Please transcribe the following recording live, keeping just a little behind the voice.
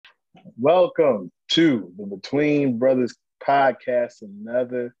Welcome to the Between Brothers podcast,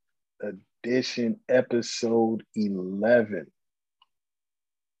 another edition, episode 11.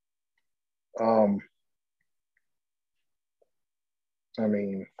 Um, I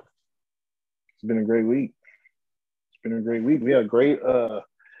mean, it's been a great week. It's been a great week. We had a great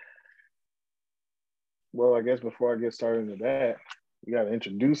well, I guess before I get started into that, we gotta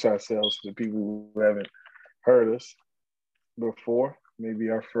introduce ourselves to the people who haven't heard us before. Maybe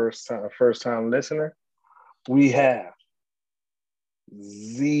our first time listener. We have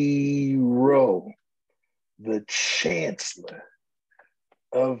Zero, the Chancellor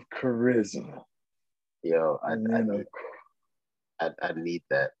of Charisma. Yo, And then I need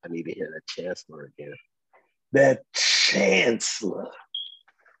that. I need to hear the Chancellor again. that Chancellor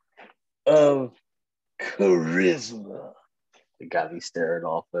of Charisma. It got me staring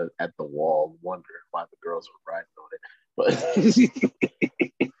off at the wall, wondering why the girls were riding on it. But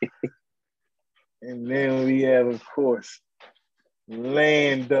And then we have, of course,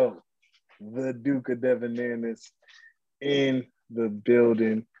 Lando, the Duke of Debonairness, in the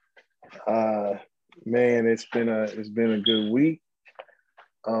building. Uh Man, it's been a good week.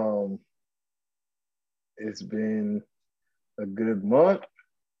 Um it's been a good month.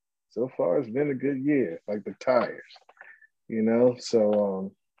 So far it's been a good year, like the tires.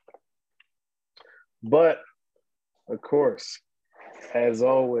 But of course, as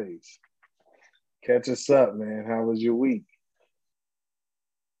always, catch us up, man. How was your week?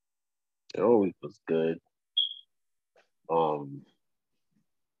 it always was good. Um,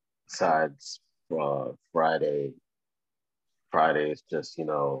 Besides Friday, Friday is just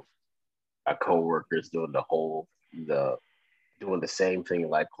our coworkers doing the doing the same thing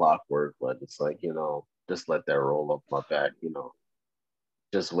like clockwork, but it's like just let that roll up my back.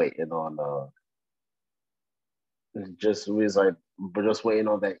 Just waiting on just we was like we're just waiting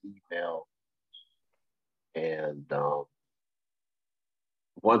on that email and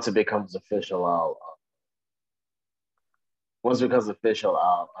once it becomes official, I'll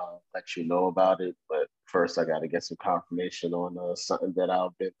let you know about it. But first, I got to get some confirmation on something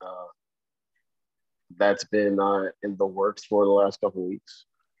that's been in the works for the last couple of weeks.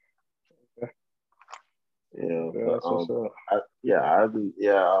 Yeah, Yeah, but that's what's up.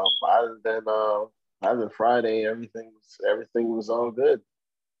 other than Friday, everything was all good.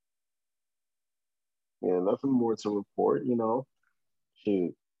 Yeah, nothing more to report.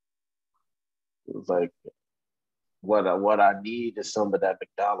 Shoot, it was like what I need is some of that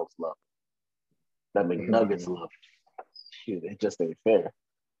McDonald's love, that McNuggets love. Shoot, it just ain't fair.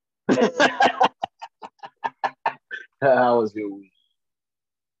 How was your week?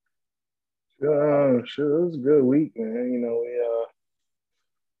 Sure, it was a good week, man. We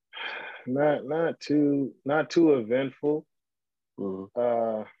not too eventful. Mhm.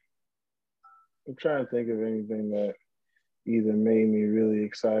 Uh, I'm trying to think of anything that either made me really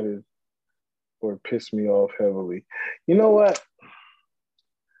excited or pissed me off heavily. You know what?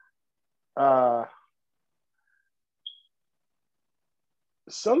 Uh,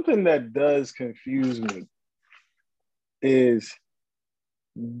 Something that does confuse me is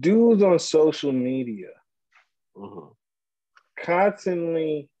dudes on social media Mhm.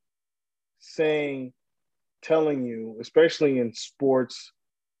 constantly saying, telling you, especially in sports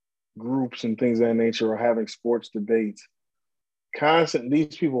groups and things of that nature, or having sports debates,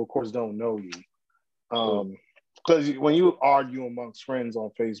 these people, of course, don't know you. Mhm. Because when you argue amongst friends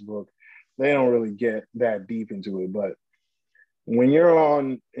on Facebook, they don't really get that deep into it. But when you're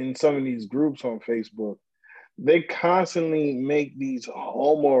on in some of these groups on Facebook, they constantly make these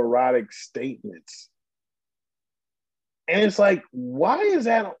homoerotic statements. And it's like, why is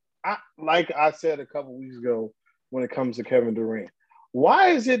that? Like I said a couple weeks ago, when it comes to Kevin Durant, why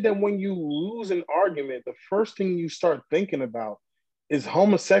is it that when you lose an argument, the first thing you start thinking about is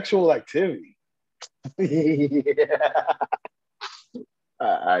homosexual activity? Yeah,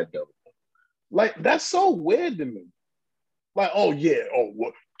 I don't. Like, that's so weird to me. Like, oh yeah, oh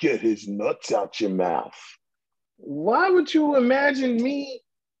what? Get his nuts out your mouth. Why would you imagine me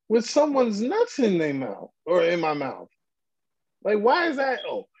with someone's nuts in their mouth or in my mouth? Like, why is that?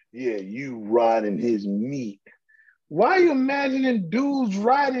 Oh yeah, you riding his meat. Why are you imagining dudes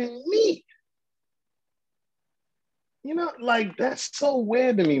riding meat? Like that's so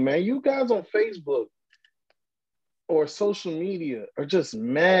weird to me, man. You guys on Facebook or social media are just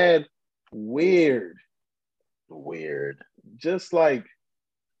mad weird. Weird. Just like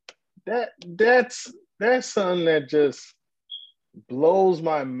that's something that just blows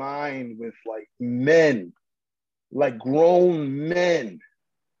my mind with like men, like grown men.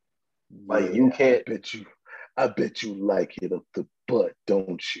 Like you Yeah, can't. I bet you like it up the butt,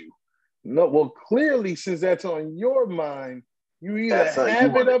 don't you? No, well, clearly, since that's on your mind, you either That's something you have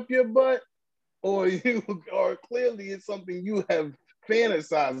it want to. up your butt or clearly it's something you have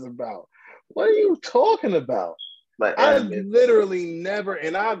fantasized about. What are you talking about? Like I've animates. literally never,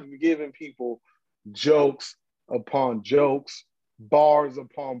 and I've given people jokes upon jokes, bars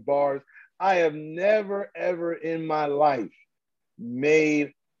upon bars. I have never, ever in my life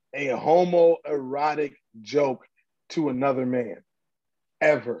made a homoerotic joke to another man,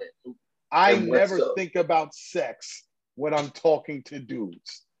 ever. I And what's never so think about sex when I'm talking to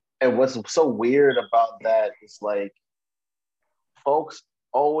dudes. and what's so weird about that is like folks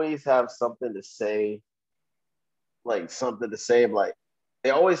always have something to say, like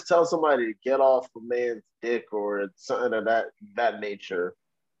they always tell somebody to get off a man's dick or something of that nature.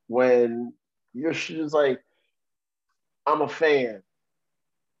 When you're just like, I'm a fan.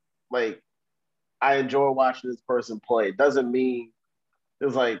 Like I enjoy watching this person play. It doesn't mean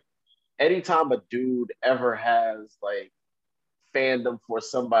it's like anytime a dude ever has like fandom for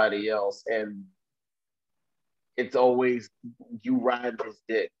somebody else and it's always you ride his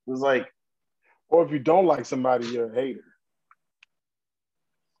dick. It's like Or if you don't like somebody, you're a hater.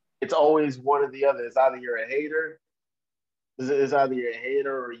 it's always one or the other. It's either you're a hater, it's either you're a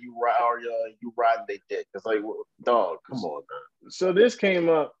hater or you ride their dick. It's like, dog, come on, man. So this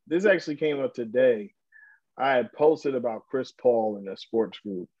actually came up today. I had posted about Chris Paul in a sports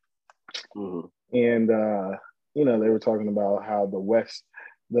group. Mm-hmm. And they were talking about how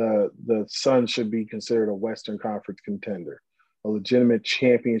the Suns should be considered a Western Conference contender, a legitimate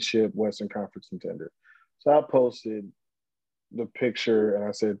championship Western Conference contender. So I posted the picture and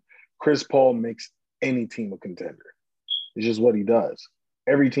I said, Chris Paul makes any team a contender. It's just what he does.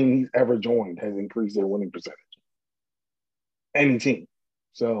 Every team he's ever joined has increased their winning percentage. Any team.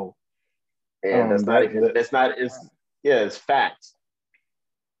 So And that's not it's yeah, it's facts.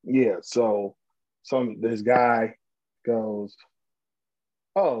 yeah. So this guy goes,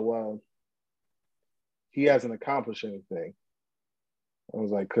 oh well, he hasn't accomplished anything. I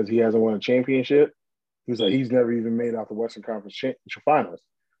was like, because he hasn't won a championship. He was like, he's never even made out the Western Conference Finals.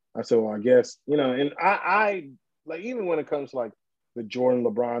 I said, well, I guess and I like even when it comes to like the Jordan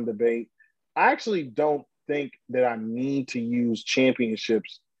LeBron debate, I actually don't think that I need to use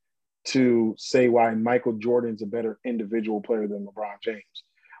championships to say why Michael Jordan's a better individual player than LeBron James.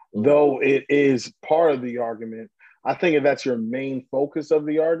 Mm-hmm. Though it is part of the argument, I think if that's your main focus of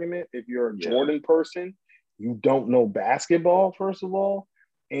the argument, if you're a Jordan person, you don't know basketball, first of all,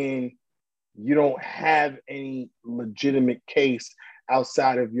 and you don't have any legitimate case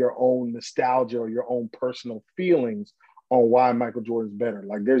outside of your own nostalgia or your own personal feelings on why Michael Jordan's better.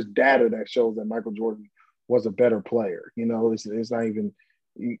 Like there's data that shows that Michael Jordan was a better player. It's not even,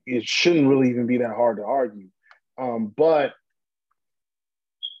 it shouldn't really even be that hard to argue. But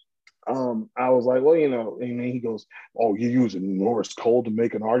I was like, well, and then he goes, oh, you're using Norris Cole to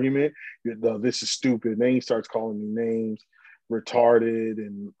make an argument? This is stupid. And then he starts calling me names, retarded,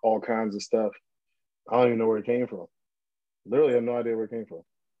 and all kinds of stuff. I don't even know where it came from. Literally have no idea where it came from.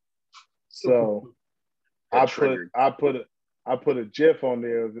 So I put a GIF on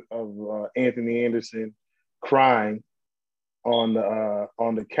there of Anthony Anderson crying on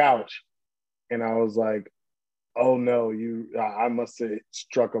the couch, and I was like, oh no, I must have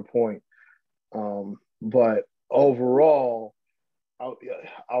struck a point. But overall,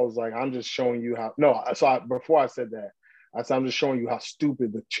 I was like, I'm just showing you how. No, before I said that, I said I'm just showing you how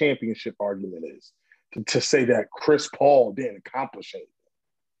stupid the championship argument is to say that Chris Paul didn't accomplish anything.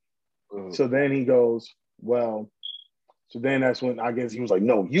 Mm. So then he goes, well. So then that's when I guess he was like,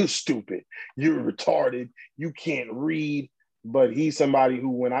 no, you stupid, you're retarded, you can't read. But he's somebody who,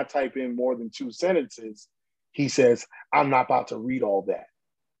 when I type in more than 2 sentences, he says, I'm not about to read all that.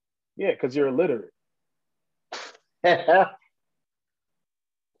 Yeah, because you're illiterate.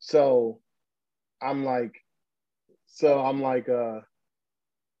 So I'm like, what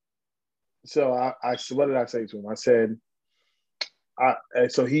did I say to him? I said,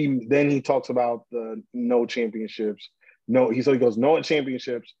 so he talks about the no championships. He goes, no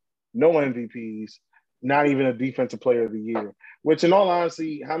championships, no MVPs, not even a defensive player of the year, which in all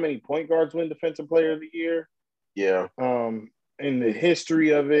honesty, how many point guards win defensive player of the year? Yeah. In the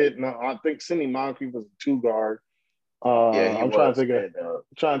history of it, no, I think Sidney Moncrief was a 2-guard. Yeah, he I'm was.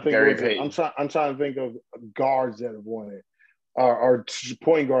 Trying to think of guards that have won it, or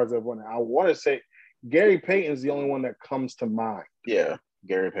point guards that have won it. I want to say Gary Payton's the only one that comes to mind. Yeah,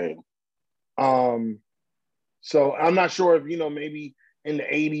 Gary Payton. So I'm not sure if maybe in the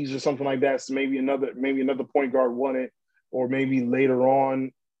 80s or something like that. So maybe another point guard won it, or maybe later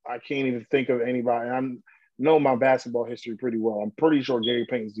on. I can't even think of anybody. I'm know my basketball history pretty well. I'm pretty sure Gary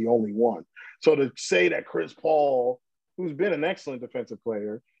Payton's the only one. So to say that Chris Paul, who's been an excellent defensive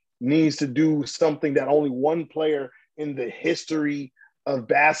player, needs to do something that only one player in the history of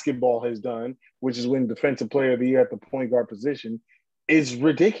basketball has done, which is win Defensive Player of the Year at the point guard position, is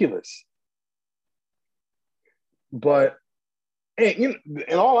ridiculous. But in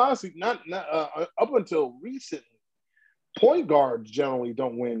all honesty, not up until recently, point guards generally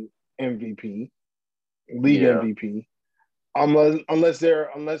don't win MVP, league MVP, unless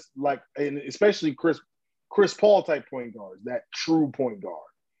like, and especially Chris Paul type point guards, that true point guard,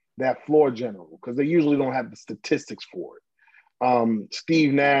 that floor general, because they usually don't have the statistics for it.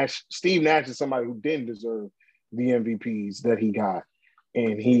 Steve Nash is somebody who didn't deserve the MVPs that he got,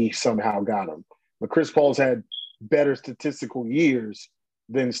 and he somehow got them. But Chris Paul's had better statistical years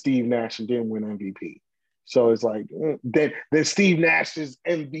than Steve Nash and didn't win MVP. So it's like then Steve Nash's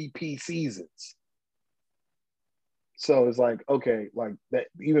MVP seasons. So it's like, okay, like that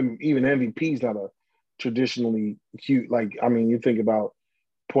even MVP is not a traditionally cute. Like, I mean, you think about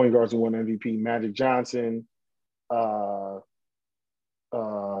point guards who won MVP: Magic Johnson,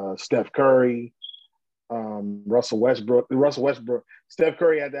 Steph Curry, Russell Westbrook. Steph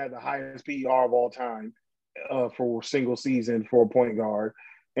Curry had to have the highest PER of all time for a single season for a point guard,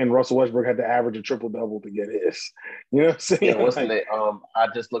 and Russell Westbrook had to average a triple double to get his. You know what I'm saying? Yeah, wasn't it? I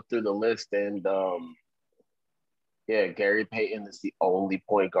just looked through the list, and yeah, Gary Payton is the only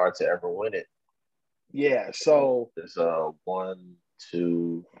point guard to ever win it. Yeah, so there's 1,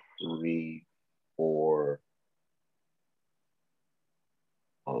 2, 3, 4.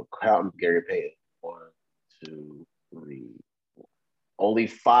 Oh, counting Gary Payton. 1, 2, 3, 4. Only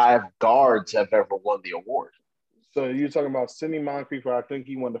 5 guards have ever won the award. So you're talking about Sidney Moncrief, I think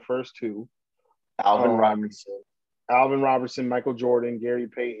he won the first 2. Alvin Robertson, Michael Jordan, Gary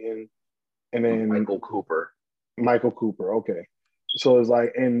Payton, and then Michael Cooper. Okay. So it's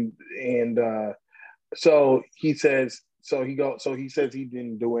like, so he says he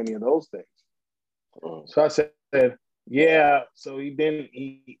didn't do any of those things. So I said, yeah. So he didn't.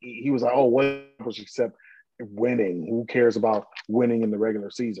 He was like, oh, what except winning? Who cares about winning in the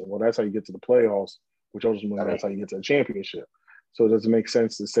regular season? Well, that's how you get to the playoffs, which ultimately that's how you get to the championship. So it doesn't make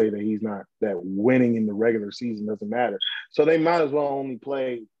sense to say that he's not, that winning in the regular season doesn't matter. So they might as well only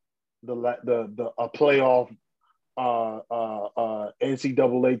play a playoff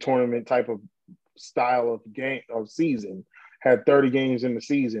NCAA tournament type of style of game of season, had 30 games in the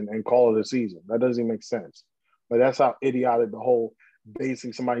season and call it a season. That doesn't make sense. But that's how idiotic the whole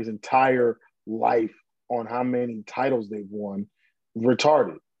basing somebody's entire life on how many titles they've won,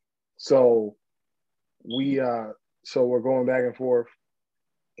 retarded. So we're going back and forth,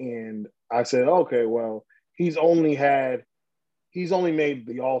 and I said, okay, well, he's only made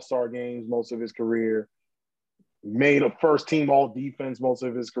the All-Star games most of his career, made a first-team All-Defense most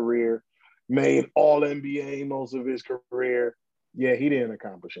of his career, made All-NBA most of his career. Yeah, he didn't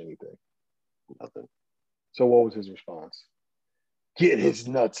accomplish anything. Nothing. So what was his response? Get his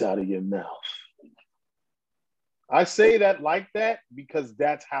nuts out of your mouth. I say that like that because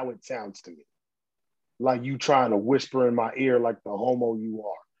that's how it sounds to me. Like you trying to whisper in my ear like the homo you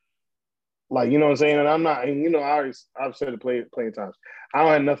are. Like, you know what I'm saying? And I'm not, and I've said it plenty times. I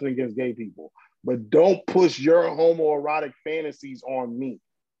don't have nothing against gay people, but don't push your homoerotic fantasies on me.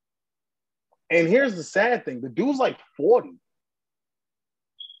 And here's the sad thing. The dude's like 40.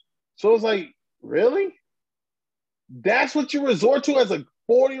 So it's like, really? That's what you resort to as a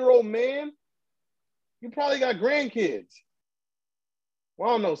 40-year-old man? You probably got grandkids. Well,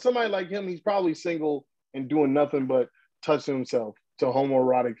 I don't know. Somebody like him, he's probably single and doing nothing but touching himself to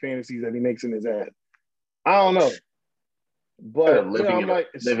homoerotic fantasies that he makes in his head. I don't know. But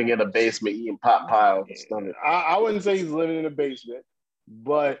living in a basement eating pot pies. I wouldn't say he's living in a basement,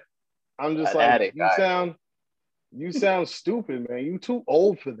 but I'm just like, you sound stupid, man. You too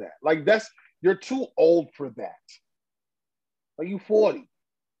old for that. Like you're too old for that. Like you 40.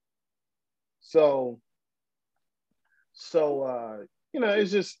 So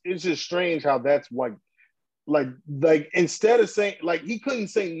it's just strange how that's like instead of saying, like, he couldn't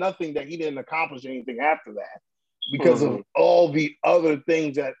say nothing that he didn't accomplish anything after that because of all the other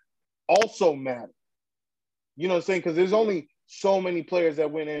things that also matter. You know what I'm saying? Because there's only so many players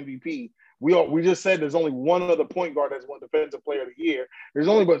that win MVP. We just said there's only one other point guard that's won Defensive Player of the Year. There's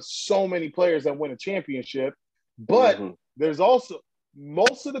only but so many players that win a championship. But there's also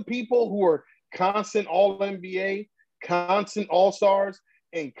most of the people who are constant All-NBA, constant All-Stars,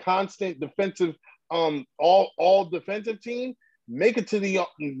 and constant defensive all defensive team make it to the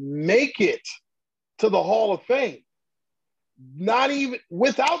Hall of Fame. Not even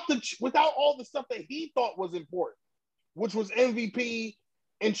without all the stuff that he thought was important, which was MVP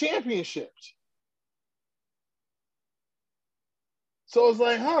and championships. So it's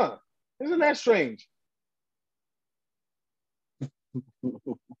like, isn't that strange? You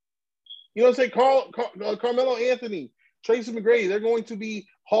know what I'm saying? Carmelo Anthony, Tracy McGrady, they're going to be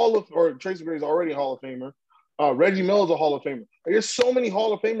Tracy McGrady's already a Hall of Famer. Reggie Miller's a Hall of Famer. There's so many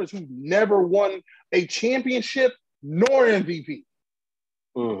Hall of Famers who never won a championship nor MVP.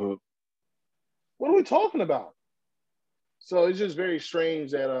 Mm-hmm. What are we talking about? So it's just very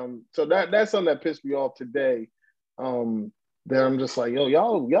strange that so that's something that pissed me off today. That I'm just like, yo,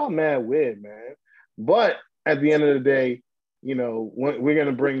 y'all mad weird, man. But at the end of the day, you know, we're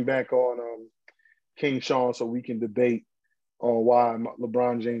gonna bring back on King Sean so we can debate on why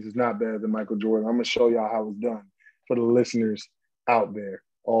LeBron James is not better than Michael Jordan. I'm gonna show y'all how it's done for the listeners out there,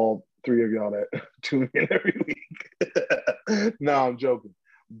 all three of y'all that tune in every week. No, I'm joking.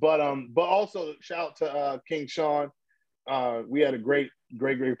 But also shout out to King Sean. We had a great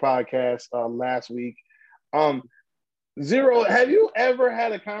podcast last week. Zero, have you ever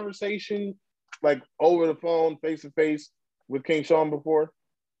had a conversation like over the phone, face to face with King Sean before?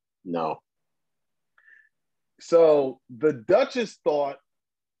 No. So the Duchess thought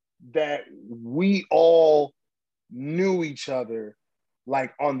that we all knew each other,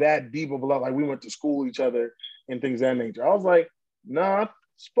 like on that deep of a level, like we went to school with each other and things of that nature. I was like, nah, I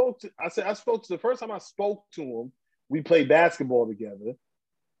spoke to the first time I spoke to him, we played basketball together.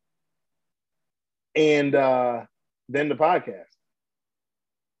 And then the podcast.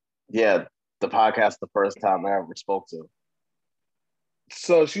 Yeah, the podcast the first time I ever spoke to.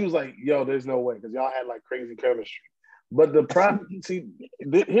 So she was like, yo, there's no way, because y'all had like crazy chemistry. But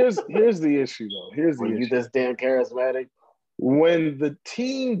here's the issue though. Here's the issue. You this damn charismatic? When the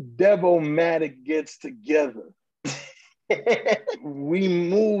team Devomatic gets together, we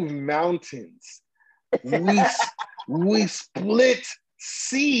move mountains. We split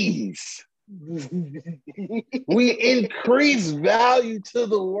seas. We increase value to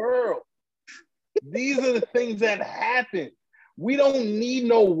the world. These are the things that happen. We don't need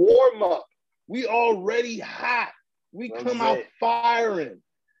no warm up. We already hot. We come out firing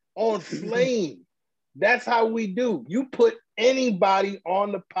on flame. That's how we do. You put anybody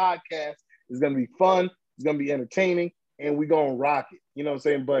on the podcast, it's going to be fun. It's going to be entertaining, and we're going to rock it. You know what I'm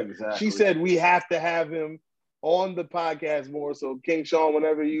saying? But exactly. She said we have to have him on the podcast more. So King Sean,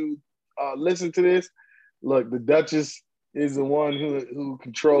 whenever you listen to this, look, the Duchess is the one who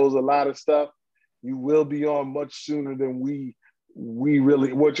controls a lot of stuff. You will be on much sooner than we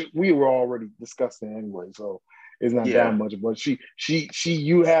really, which we were already discussing anyway. So it's not that much. But you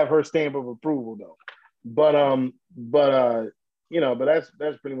have her stamp of approval though. But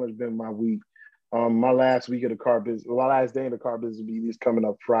that's pretty much been my week. My last week of the car business, my last day in the car business will be this coming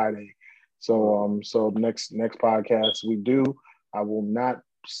up Friday. So next podcast we do, I will not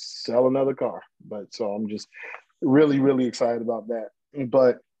sell another car. But so I'm just really, really excited about that.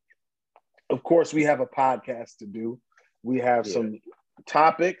 But of course, we have a podcast to do. We have some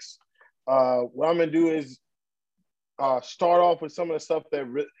topics. What I'm gonna do is start off with some of the stuff that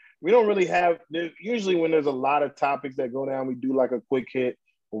we don't really have. Usually, when there's a lot of topics that go down, we do like a quick hit,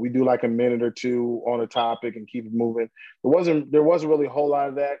 or we do like a minute or two on a topic and keep it moving. There wasn't really a whole lot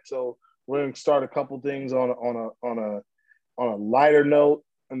of that, so we're gonna start a couple things on a lighter note,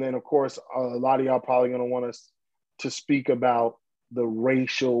 and then of course a lot of y'all probably gonna want us to speak about the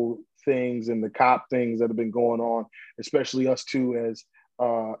racial things and the cop things that have been going on, especially us two as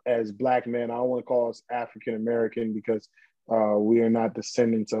Black men. I don't want to call us African American because we are not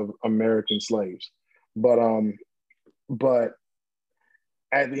descendants of American slaves, but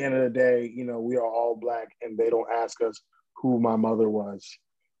at the end of the day, you know, we are all Black, and they don't ask us who my mother was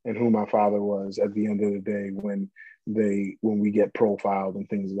and who my father was at the end of the day when we get profiled and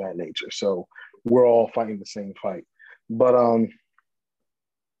things of that nature. So we're all fighting the same fight. But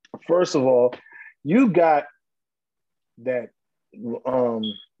first of all, you got that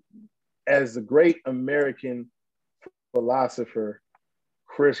as the great American philosopher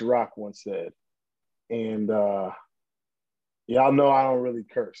Chris Rock once said, and y'all know I don't really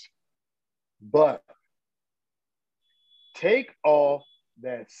curse, but take off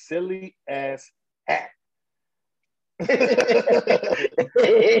that silly ass hat. This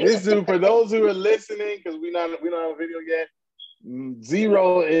is for those who are listening, because we don't have a video yet.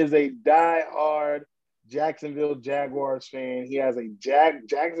 Zero is a diehard Jacksonville Jaguars fan. He has a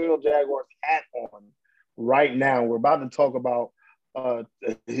Jacksonville Jaguars hat on right now. We're about to talk about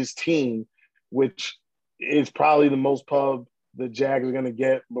his team, which is probably the most pub the Jags are going to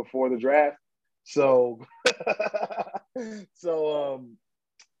get before the draft. So So,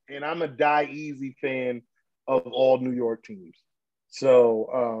 and I'm a die easy fan of all New York teams.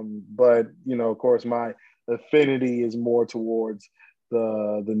 So, but of course, my affinity is more towards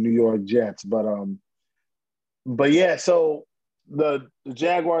the New York Jets. But yeah, so the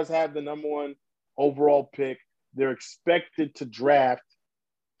Jaguars have the number one overall pick. They're expected to draft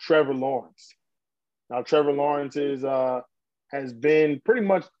Trevor Lawrence. Now, Trevor Lawrence has been pretty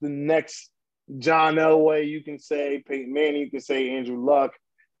much the next John Elway, you can say, Peyton Manning, you can say Andrew Luck,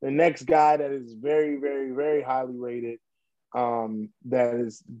 the next guy that is very, very, very highly rated, that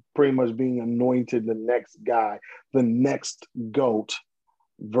is pretty much being anointed the next guy, the next GOAT,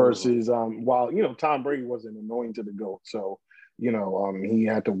 versus while Tom Brady wasn't anointed the GOAT, so he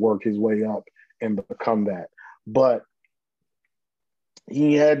had to work his way up and become that. But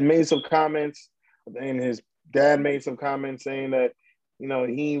he had made some comments, and his dad made some comments saying that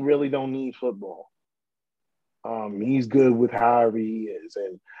he really don't need football. He's good with however he is,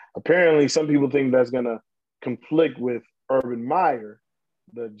 and apparently some people think that's going to conflict with Urban Meyer,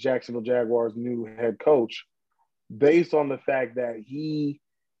 the Jacksonville Jaguars' new head coach, based on the fact that he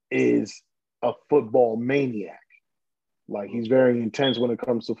is a football maniac. Like, he's very intense when it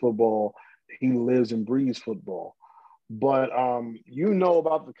comes to football. He lives and breathes football. But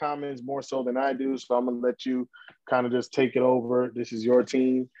about the comments more so than I do, so I'm gonna let you kind of just take it over. This is your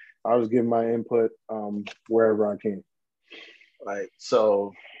team. I'll just give my input wherever I can. Right.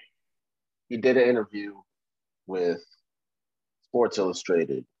 So he did an interview with Sports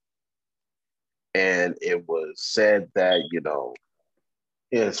Illustrated, and it was said that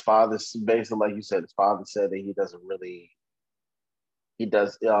his father, basically like you said, his father said that he doesn't really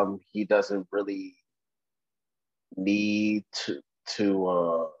need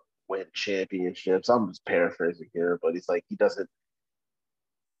to win championships. I'm just paraphrasing here, but it's like he doesn't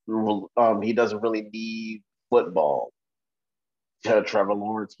really need football. Trevor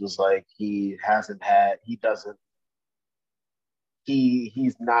Lawrence was like he's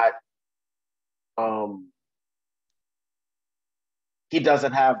not he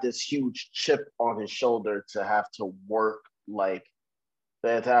doesn't have this huge chip on his shoulder to have to work like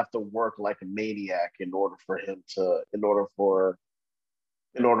a maniac in order for him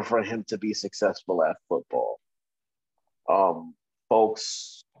to be successful at football.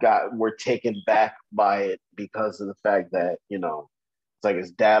 Folks were taken back by it because of the fact that it's like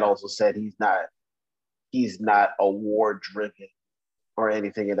his dad also said he's not award driven or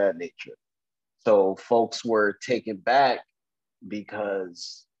anything of that nature. So folks were taken back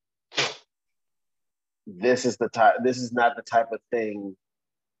because this is not the type of thing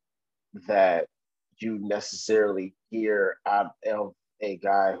that you necessarily hear out of a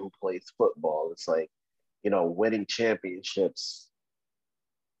guy who plays football. It's like, winning championships,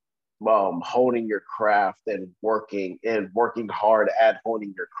 honing your craft and working hard at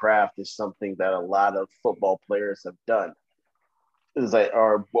honing your craft is something that a lot of football players have done. Is like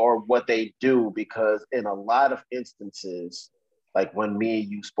or what they do, because in a lot of instances, like when me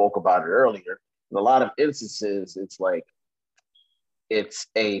and you spoke about it earlier, in a lot of instances, it's like it's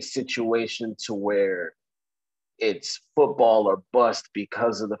a situation to where it's football or bust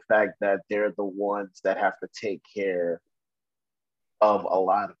because of the fact that they're the ones that have to take care of a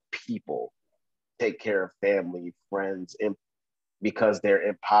lot of people, take care of family, friends, and because they're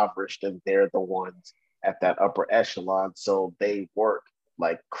impoverished and they're the ones at that upper echelon. So they work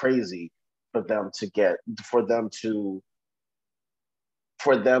like crazy for them to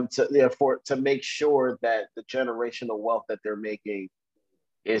make sure that the generational wealth that they're making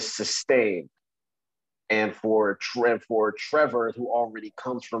is sustained. And for Trevor, who already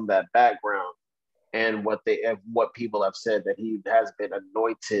comes from that background, and what people have said, that he has been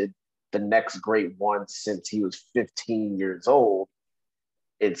anointed the next great one since he was 15 years old,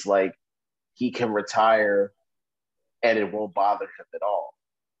 it's like he can retire and it won't bother him at all.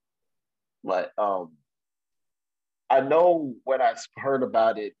 But I know when I heard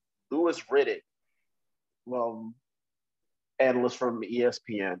about it, Louis Riddick, analyst from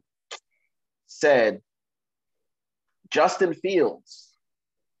ESPN, said Justin Fields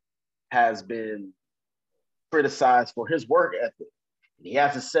has been criticized for his work ethic. He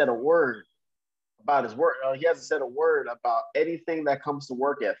hasn't said a word about his work. He hasn't said a word about anything that comes to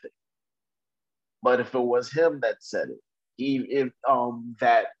work ethic. But if it was him that said it,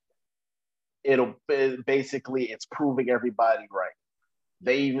 that it's proving everybody right.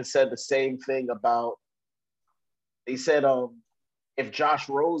 They even said the same thing about. They said if Josh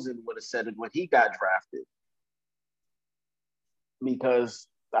Rosen would have said it when he got drafted, because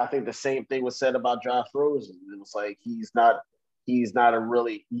I think the same thing was said about Josh Rosen. It was like he's not he's not a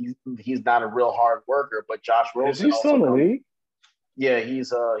real hard worker. But Josh Is Rosen he still also in the comes. league? Yeah,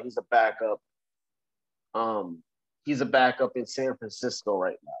 he's a backup. He's a backup in San Francisco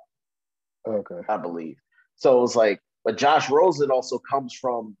right now, Okay. I believe. So it was like, but Josh Rosen also comes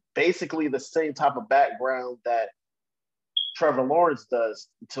from basically the same type of background that Trevor Lawrence does,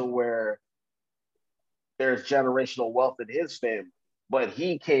 to where there's generational wealth in his family. But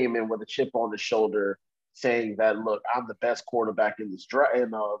he came in with a chip on his shoulder, saying that, look, I'm the best quarterback in this draft,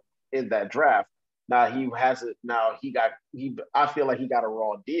 in that draft. Now he has it. Now I feel like he got a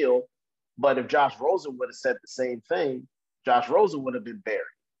raw deal. But if Josh Rosen would have said the same thing, Josh Rosen would have been buried.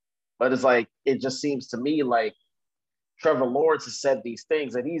 But it's like, it just seems to me like Trevor Lawrence has said these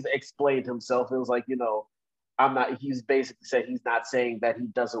things and he's explained himself. It was like, he's basically said he's not saying that he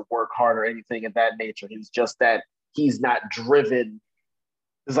doesn't work hard or anything of that nature. He's just that he's not driven.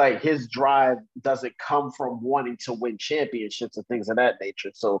 It's like his drive doesn't come from wanting to win championships and things of that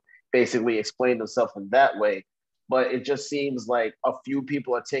nature. So basically explained himself in that way. But it just seems like a few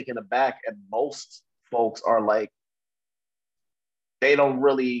people are taken aback, and most folks are like, they don't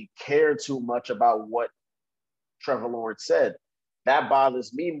really care too much about what Trevor Lawrence said. That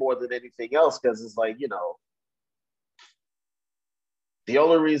bothers me more than anything else, because it's like, the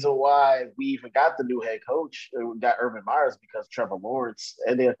only reason why we even got the new head coach, we got Urban Meyer, is because Trevor Lawrence,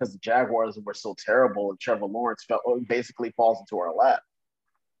 and then because the Jaguars were so terrible, and Trevor Lawrence basically falls into our lap.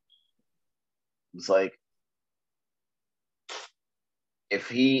 It's like,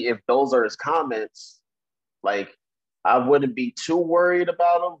 if those are his comments, like, I wouldn't be too worried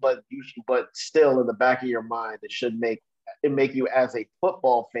about him, but still, in the back of your mind, it should make you, as a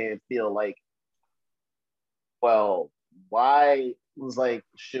football fan, feel like, well, why was like,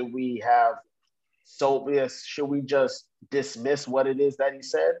 should we just dismiss what it is that he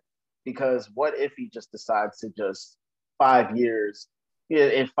said? Because what if he just decides to just 5 years,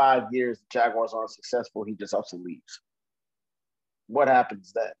 in 5 years, the Jaguars aren't successful, he just ups and leaves? What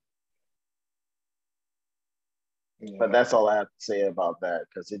happens then? Yeah. But that's all I have to say about that,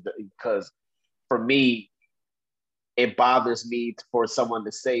 because for me, it bothers me for someone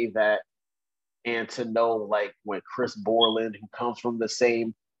to say that, and to know, like, when Chris Borland, who comes from the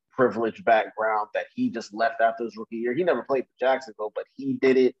same privileged background, that he just left after his rookie year. He never played for Jacksonville, but he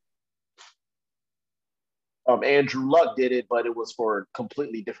did it. Andrew Luck did it, but it was for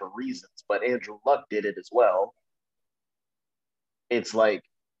completely different reasons. But Andrew Luck did it as well. It's like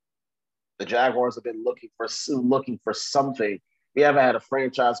the Jaguars have been looking for something. We haven't had a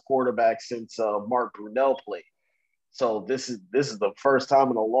franchise quarterback since Mark Brunell played. So this is the first time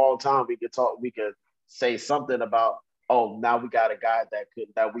in a long time we could say something about, oh, now we got a guy that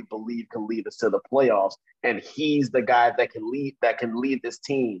we believe can lead us to the playoffs, and he's the guy that can lead this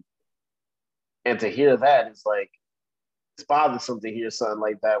team. And to hear that, it's like, it's bothersome to hear something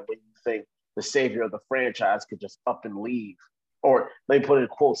like that when you think the savior of the franchise could just up and leave. Or they put in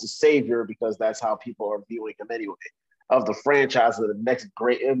quotes, the savior, because that's how people are viewing him anyway, of the franchise, of the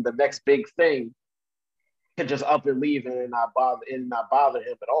next big thing, can just up and leave and not bother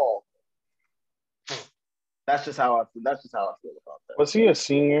him at all. That's just how I feel about that. Was he a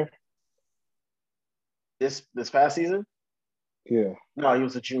senior this past season? Yeah. No, he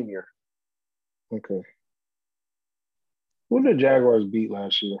was a junior. Okay. Who did the Jaguars beat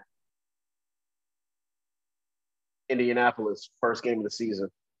last year? Indianapolis, first game of the season.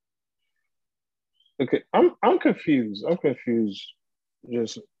 Okay, I'm confused. I'm confused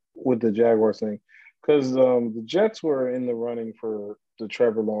just with the Jaguars thing, because the Jets were in the running for the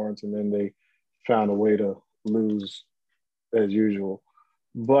Trevor Lawrence, and then they found a way to lose as usual.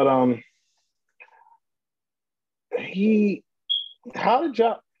 But when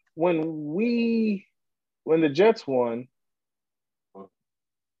the Jets won,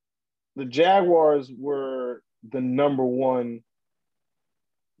 the Jaguars were the number one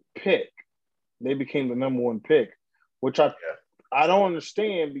pick. They became the number one pick, which I don't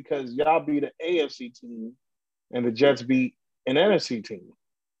understand, because y'all beat an AFC team and the Jets beat an NFC team.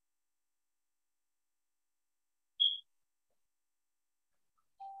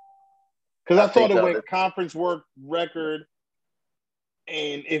 Because I thought it went conference record,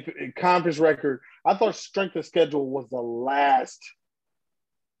 and if conference record, I thought strength of schedule was the last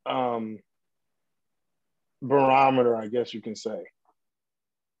barometer, I guess you can say.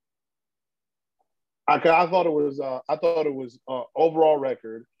 I thought it was overall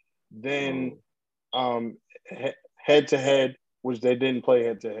record, then head to head, which they didn't play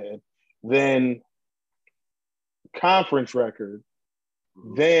head to head, then conference record,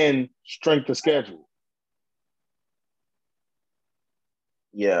 then strength of schedule.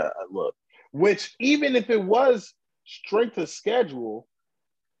 Yeah, look. Which, even if it was strength of schedule,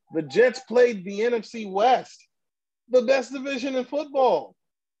 the Jets played the NFC West, the best division in football.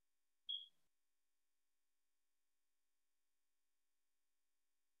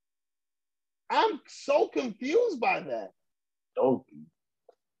 I'm so confused by that. Don't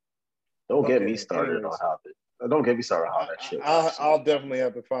get me Okay, started on anyways, how that. Don't get me started on how that shit works. I'll definitely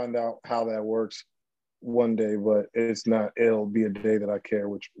have to find out how that works one day, but it's not. It'll be a day that I care,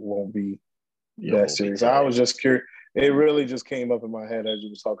 which won't be It that won't be serious. I today. was just curious. It really just came up in my head as you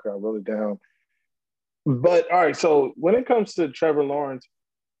was talking. I wrote it down. But all right, so when it comes to Trevor Lawrence,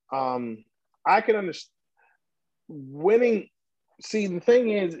 I can understand winning. See, the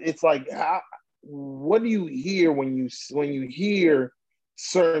thing is, it's like, what do you hear when you hear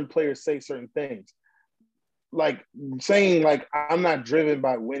certain players say certain things? Like saying like I'm not driven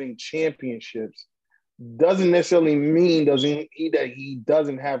by winning championships doesn't necessarily mean doesn't he that he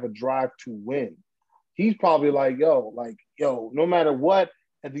doesn't have a drive to win. He's probably like yo, no matter what,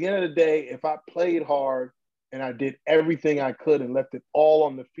 at the end of the day, if I played hard and I did everything I could and left it all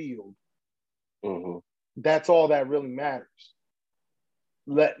on the field, Mm-hmm. that's all that really matters.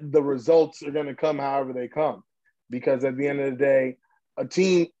 Let the results are going to come however they come, because at the end of the day, a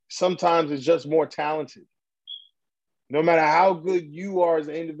team sometimes is just more talented. No matter how good you are as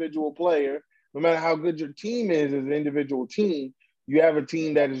an individual player, no matter how good your team is as an individual team, you have a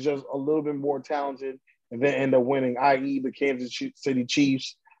team that is just a little bit more talented and then end up winning, i.e., the Kansas City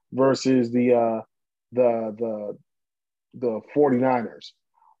Chiefs versus the the 49ers.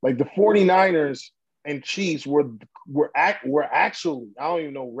 Like the 49ers and Chiefs were actually, I don't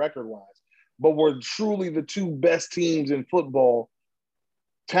even know record wise, but were truly the two best teams in football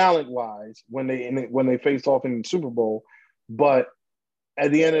talent wise when they faced off in the Super Bowl. But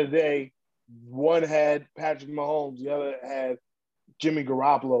at the end of the day, one had Patrick Mahomes, the other had Jimmy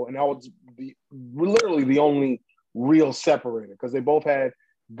Garoppolo, and that was literally the only real separator because they both had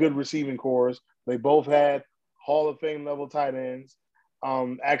good receiving cores. They both had Hall of Fame level tight ends.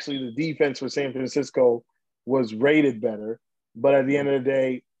 Actually, the defense for San Francisco was rated better, but at the end of the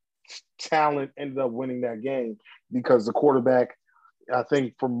day, talent ended up winning that game because the quarterback, I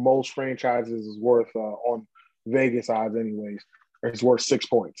think, for most franchises, is worth on Vegas odds, anyways. It's worth 6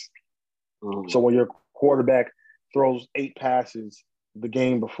 points. Mm-hmm. So when your quarterback throws 8 passes the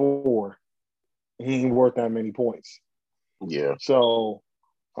game before, he ain't worth that many points. Yeah. So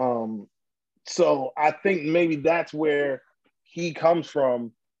I think maybe that's where he comes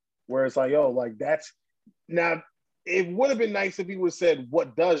from, where it's like, oh, like that's now. It would have been nice if he would have said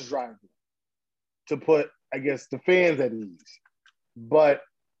what does drive him to put, I guess, the fans at ease. But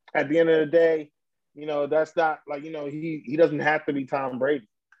at the end of the day, that's not like he doesn't have to be Tom Brady.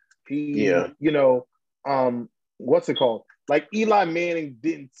 Yeah. What's it called? Like Eli Manning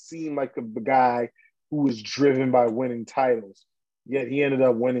didn't seem like the guy who was driven by winning titles, yet he ended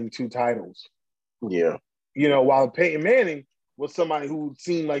up winning 2 titles. Yeah. While Peyton Manning was somebody who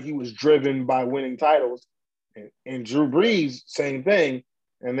seemed like he was driven by winning titles, and Drew Brees, same thing,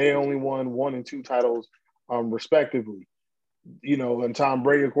 and they only won 1 and 2 titles, respectively. And Tom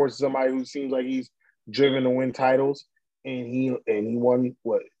Brady, of course, is somebody who seems like he's driven to win titles, and he won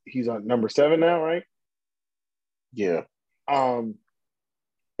what? He's on number 7 now, right? Yeah. And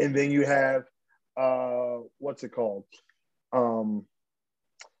then you have what's it called?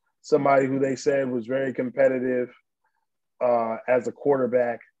 Somebody who they said was very competitive as a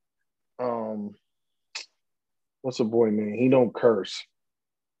quarterback. What's the boy name? He don't curse.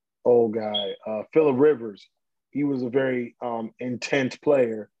 Old guy, Phillip Rivers. He was a very intense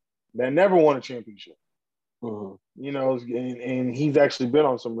player that never won a championship. Mm-hmm. And he's actually been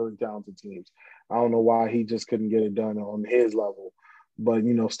on some really talented teams. I don't know why he just couldn't get it done on his level, but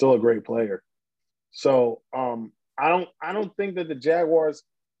still a great player. So I don't think that the Jaguars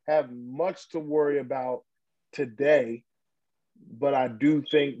have much to worry about today, but I do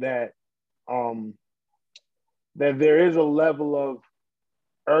think that that there is a level of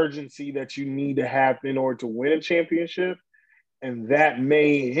urgency that you need to have in order to win a championship, and that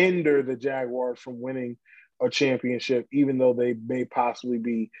may hinder the Jaguars from winning a championship, even though they may possibly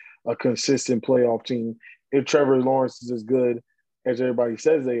be a consistent playoff team if Trevor Lawrence is as good as everybody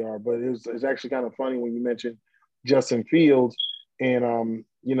says they are. But it's actually kind of funny when you mentioned Justin Fields, and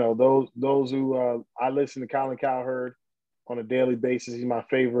those who I listen to Colin Cowherd on a daily basis. He's my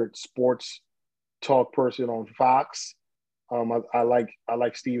favorite sports talk person on Fox. I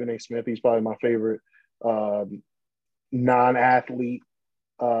like Stephen A. Smith. He's probably my favorite non-athlete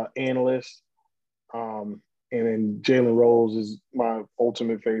analyst. And then Jalen Rose is my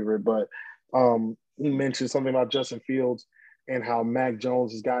ultimate favorite. But he mentioned something about Justin Fields, and how Mac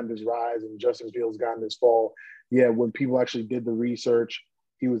Jones has gotten this rise and Justin Fields has gotten this fall. Yeah, when people actually did the research,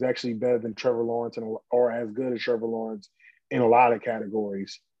 he was actually better than Trevor Lawrence or as good as Trevor Lawrence in a lot of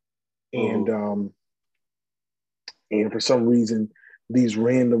categories. And for some reason, these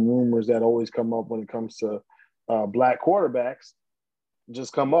random rumors that always come up when it comes to black quarterbacks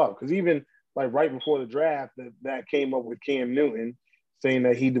just come up. Because even like right before the draft, that came up with Cam Newton saying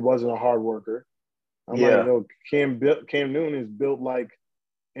that he wasn't a hard worker. I'm like, yo, Cam Newton is built like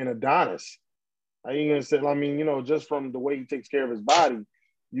an Adonis. How you gonna say? I mean, just from the way he takes care of his body,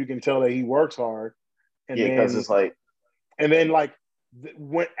 you can tell that he works hard. And because it's like,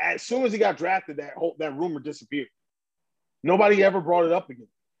 when as soon as he got drafted, that rumor disappeared. Nobody ever brought it up again.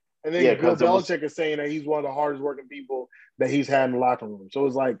 And then Bill Belichick is saying that he's one of the hardest working people that he's had in the locker room. So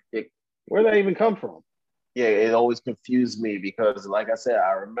it's like, where did that even come from? Yeah, it always confused me because, like I said,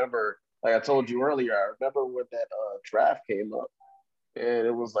 I remember, like I told you earlier, I remember when that draft came up, and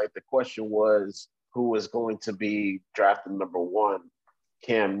it was like the question was who was going to be drafted number one,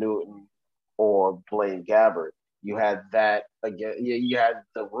 Cam Newton or Blaine Gabbert. You had that again. Yeah, you had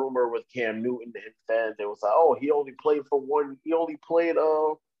the rumor with Cam Newton, and then it was like, oh, he only played one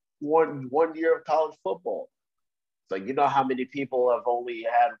year of college football. So you know how many people have only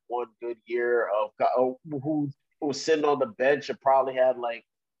had one good year of who was sitting on the bench and probably had like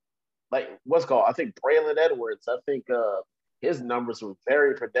what's called, I think Braylon Edwards. I think his numbers were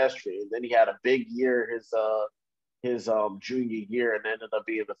very pedestrian. Then he had a big year his junior year and ended up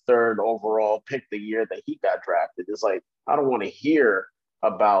being the third overall pick the year that he got drafted. It's like I don't want to hear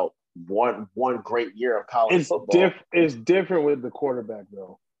about one great year of college football. It's different with the quarterback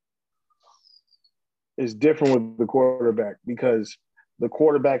though. It's different with the quarterback because the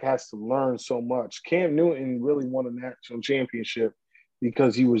quarterback has to learn so much. Cam Newton really won a national championship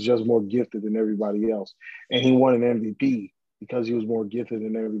because he was just more gifted than everybody else. And he won an MVP because he was more gifted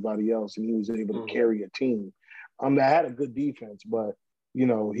than everybody else and he was able to carry a team. That had a good defense, but,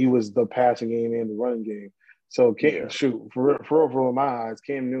 he was the passing game and the running game. So, for my eyes,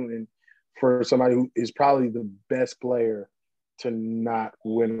 Cam Newton, for somebody who is probably the best player to not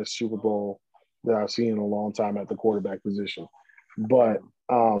win a Super Bowl that I've seen in a long time at the quarterback position. But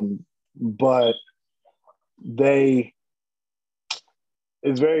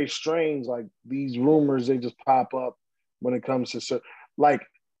it's very strange. Like these rumors, they just pop up when it comes to like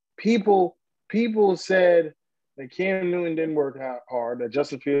people said that Cam Newton didn't work hard, that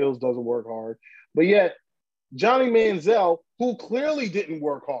Justin Fields doesn't work hard, but yet Johnny Manziel, who clearly didn't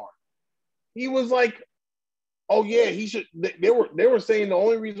work hard, he was like, oh yeah, he should. They were saying the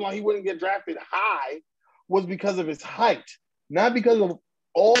only reason why he wouldn't get drafted high was because of his height, not because of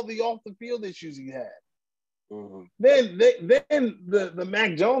all the off the field issues he had. Mm-hmm. Then the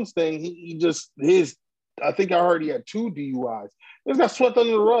Mac Jones thing, I think I heard he had 2 DUIs. This got swept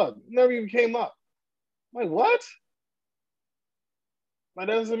under the rug. Never even came up. I'm like, what? That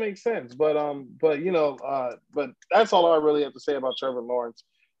doesn't make sense. But that's all I really have to say about Trevor Lawrence.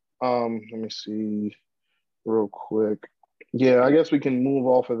 Let me see real quick. Yeah, I guess we can move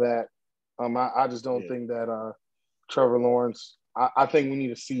off of that. I just don't think that Trevor Lawrence. I think we need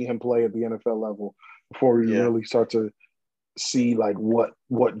to see him play at the NFL level before we really start to see like what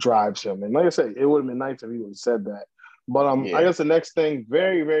drives him. And like I said, it would have been nice if he would have said that. But I guess the next thing,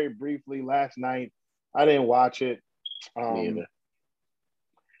 very very briefly, last night I didn't watch it.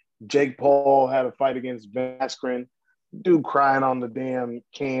 Jake Paul had a fight against Ben Askren. Dude crying on the damn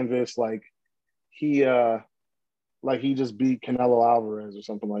canvas like he just beat Canelo Alvarez or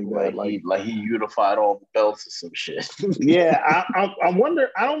something like that. Like he unified all the belts or some shit. Yeah, I wonder.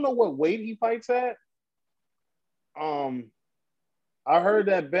 I don't know what weight he fights at. I heard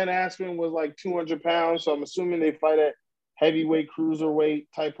that Ben Askren was like 200 pounds, so I'm assuming they fight at heavyweight, cruiserweight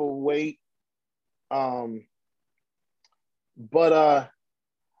type of weight. But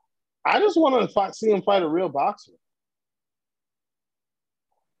I just want to see him fight a real boxer.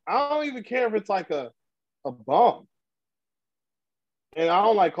 I don't even care if it's like a bum. And I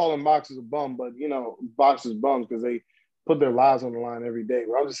don't like calling boxers a bum, but boxers bums because they put their lives on the line every day.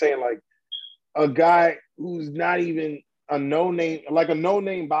 But I'm just saying, like a guy who's not even a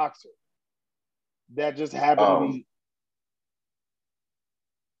no-name boxer that just happened to be.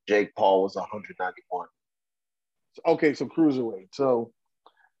 Jake Paul was 191. Okay, so cruiserweight. So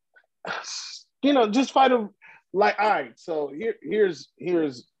just fight him. Like, all right. So here's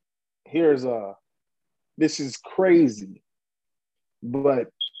this is crazy. But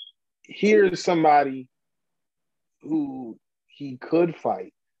here's somebody who he could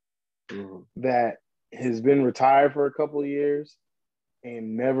fight that has been retired for a couple of years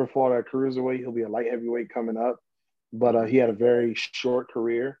and never fought at cruiserweight. He'll be a light heavyweight coming up. but he had a very short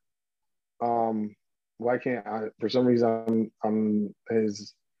career. Why can't I? For some reason, I'm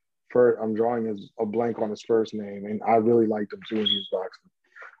drawing a blank on his first name, and I really liked him too when he was boxing.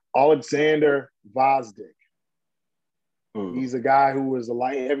 Alexander Vazdik. He's a guy who was a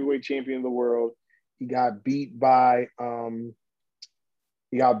light heavyweight champion of the world. He got beat by Artur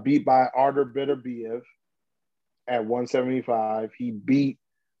Beterbiev at 175. He beat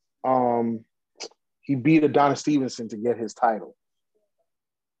Adonis Stevenson to get his title.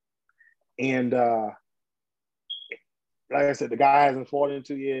 And like I said, the guy hasn't fought in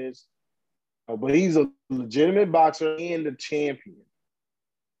 2 years, but he's a legitimate boxer and a champion.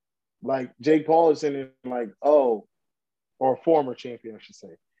 Like Jake Paul is saying, like, or a former champion, I should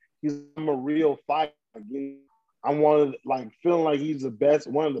say. I'm a real fighter. I'm feeling like he's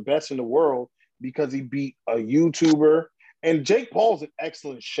one of the best in the world because he beat a YouTuber. And Jake Paul's in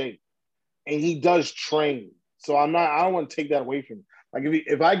excellent shape, and he does train. So I don't want to take that away from him. Like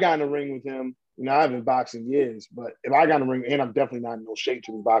if I got in the ring with him, I haven't boxed in years, but if I got in the ring, and I'm definitely not in no shape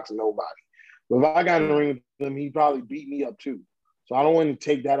to be boxing nobody. But if I got in the ring with him, he'd probably beat me up too. So I don't want to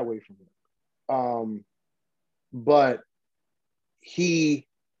take that away from him. But he's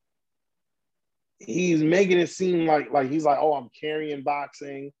making it seem like he's like, oh, I'm carrying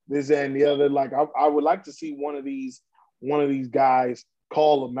boxing, this, that, and the other. Like I would like to see one of these guys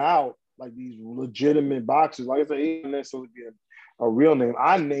call him out, like these legitimate boxers. Like I said, he doesn't necessarily be a real name.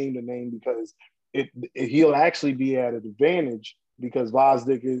 I named the name because he'll actually be at an advantage because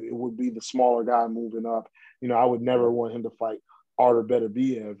Vazdik it would be the smaller guy moving up. I would never want him to fight Artur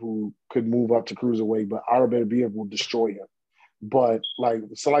Beterbiev, who could move up to cruiserweight, but Artur Beterbiev will destroy him. But like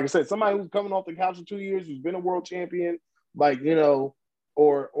I said, somebody who's coming off the couch for 2 years, who's been a world champion,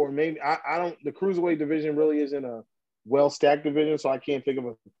 or maybe I don't. The cruiserweight division really isn't a well-stacked division, so I can't think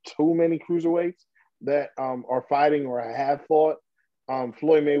of too many cruiserweights that are fighting or have fought.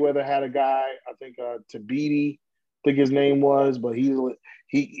 Floyd Mayweather had a guy, I think Tabiti, I think his name was, but actually,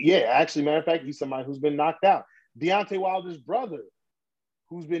 matter of fact, he's somebody who's been knocked out. Deontay Wilder's brother,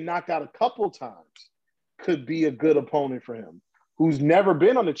 who's been knocked out a couple times, could be a good opponent for him, who's never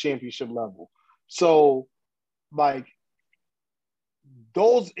been on the championship level. So, like,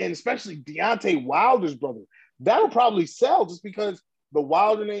 those, and especially Deontay Wilder's brother, that'll probably sell just because the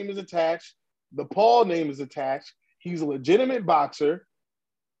Wilder name is attached, the Paul name is attached. He's a legitimate boxer,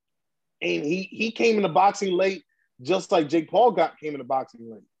 and he came into boxing late, just like Jake Paul came into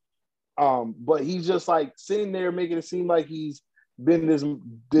boxing late. But he's just like sitting there making it seem like he's been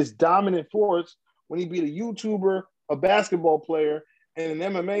this dominant force when he beat a YouTuber, a basketball player, and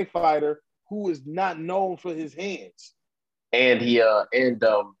an MMA fighter who is not known for his hands. And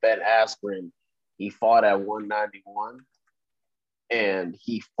Ben Askren, he fought at 191, and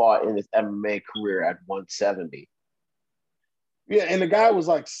he fought in his MMA career at 170. Yeah, and the guy was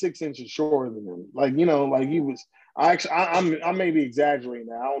like 6 inches shorter than him. Like, he was. I may be exaggerating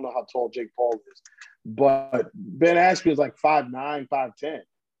now. I don't know how tall Jake Paul is, but Ben Askren is like 5'9", 5'10".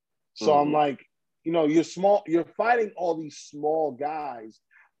 So I'm like, you're small. You're fighting all these small guys.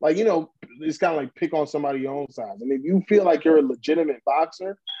 Like, it's kind of like pick on somebody your own size. And if you feel like you're a legitimate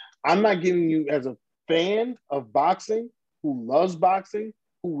boxer, I'm not giving you, as a fan of boxing who loves boxing,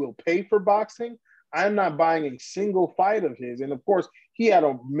 who will pay for boxing, I'm not buying a single fight of his. And of course, he had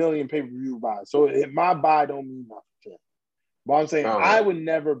a million pay-per-view buys. So my buy don't mean nothing to him. But I'm saying I would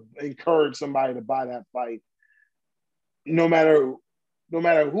never encourage somebody to buy that fight, no matter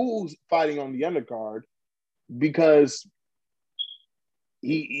who's fighting on the undercard, because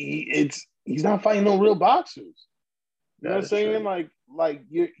he's not fighting no real boxers. You know what I'm saying? True.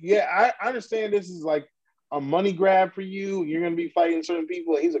 I understand this is like a money grab for you. You're going to be fighting certain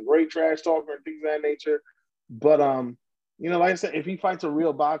people. He's a great trash talker and things of that nature. But, like I said, if he fights a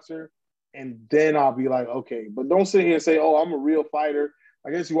real boxer, and then I'll be like, okay. But don't sit here and say, oh, I'm a real fighter.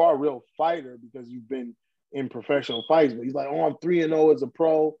 I guess you are a real fighter because you've been in professional fights. But he's like, oh, I'm 3-0 as a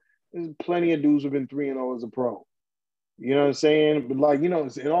pro. There's plenty of dudes who've been 3-0 as a pro. You know what I'm saying? But,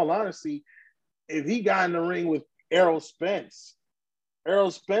 in all honesty, if he got in the ring with Errol Spence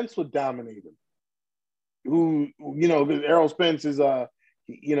would dominate him. Because Errol Spence is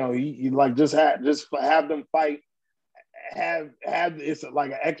he like just have them fight, have it's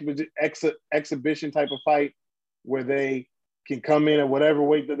like an exhibition type of fight where they can come in at whatever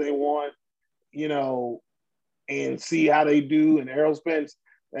weight that they want, and see how they do. And Errol Spence,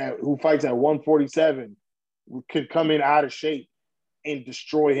 who fights at 147, could come in out of shape and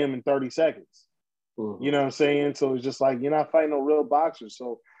destroy him in 30 seconds. Mm-hmm. You know what I'm saying? So it's just like, you're not fighting no real boxers.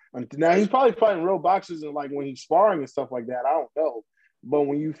 So now he's probably fighting real boxers, and like when he's sparring and stuff like that, I don't know. But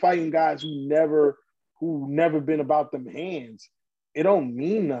when you fighting guys who never been about them hands, it don't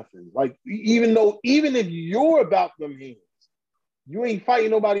mean nothing. Like even if you're about them hands, you ain't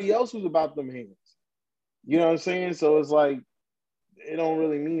fighting nobody else who's about them hands. You know what I'm saying? So it's like it don't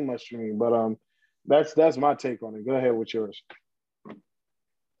really mean much to me. But that's my take on it. Go ahead with yours.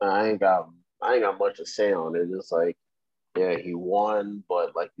 I ain't got much to say on it. It's like, yeah, he won,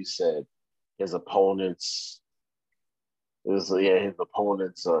 but like you said, his opponents his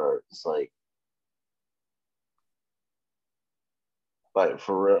opponents are it's like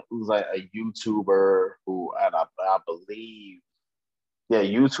for real. It was like a YouTuber who and I believe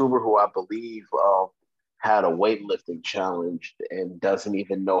YouTuber who I believe had a weightlifting challenge and doesn't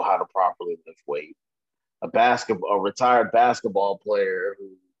even know how to properly lift weight. A retired basketball player who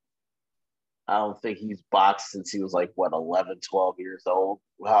I don't think he's boxed since he was like what 11, 12 years old.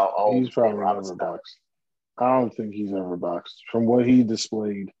 How old He's is Nate probably never Robinson now? boxed. I don't think he's ever boxed. From what he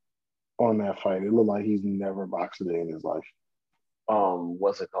displayed on that fight, it looked like he's never boxed a day in his life.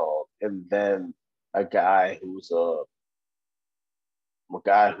 What's it called? And then a guy who's a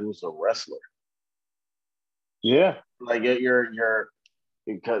wrestler. Yeah. Like you're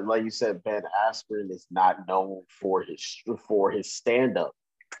because like you said, Ben Askren is not known for his stand up.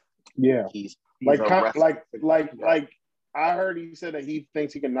 Yeah. He's a wrestler. Like I heard he said that he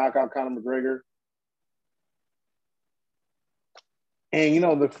thinks he can knock out Conor McGregor. And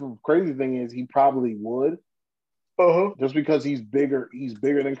the crazy thing is he probably would. Just because he's bigger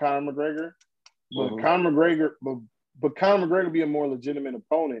than Conor McGregor. But Conor McGregor would be a more legitimate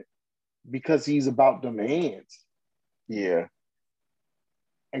opponent because he's about them hands. Yeah.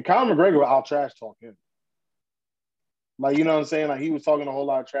 And Conor McGregor, I'll trash talk him. Like, you know what I'm saying? Like, he was talking a whole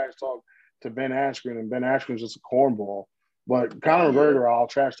lot of trash talk to Ben Askren, and Ben Askren's just a cornball. But Conor McGregor, I'll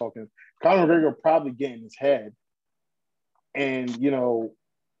trash talk him. Conor McGregor probably get in his head. And, and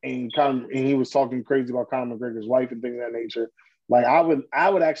he was talking crazy about Conor McGregor's wife and things of that nature. Like, I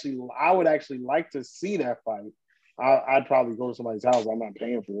would actually like to see that fight. I'd probably go to somebody's house. I'm not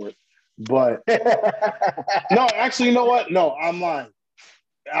paying for it. But no, actually, you know what? No, I'm lying.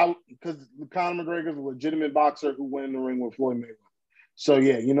 Because Conor McGregor's a legitimate boxer who went in the ring with Floyd Mayweather. So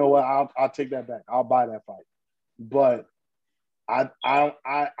yeah, you know what? I'll take that back. I'll buy that fight. But I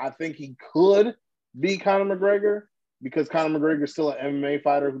think he could beat Conor McGregor because Conor McGregor is still an MMA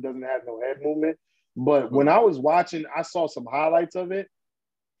fighter who doesn't have no head movement. But when I was watching, I saw some highlights of it.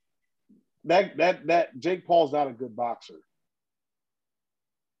 That Jake Paul's not a good boxer.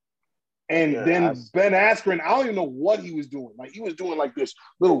 And then Ben Askren, I don't even know what he was doing. Like, he was doing like this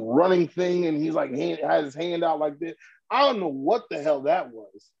little running thing, and he's like had his hand out like this. I don't know what the hell that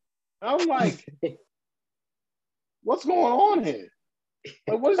was. I'm like, what's going on here?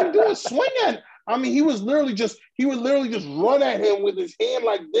 Like, what is he doing? Swing at. I mean, he would literally just run at him with his hand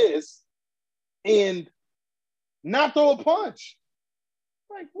like this, and not throw a punch.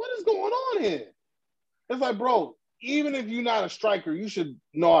 Like, what is going on here? It's like, bro, even if you're not a striker, you should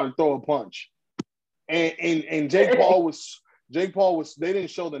know how to throw a punch. And Jake Paul was they didn't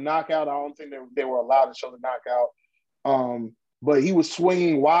show the knockout. I don't think they were allowed to show the knockout. But he was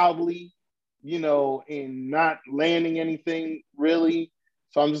swinging wildly, and not landing anything really.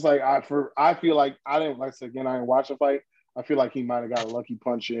 So I'm just like, I feel like I didn't watch the fight. I feel like he might have got a lucky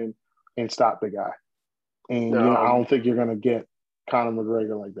punch in and stopped the guy. And I don't think you're gonna get Conor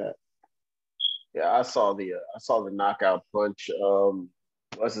McGregor like that. Yeah, I saw the knockout punch.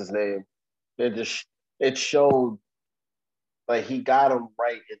 What's his name? It showed like he got him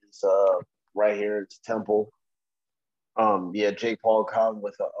right in his right here in his temple. Jake Paul caught him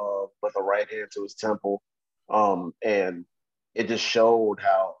with a right hand to his temple. And it just showed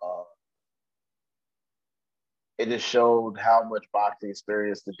how much boxing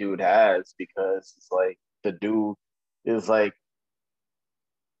experience the dude has, because it's like the dude is like,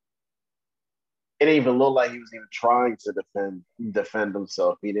 it didn't even look like he was even trying to defend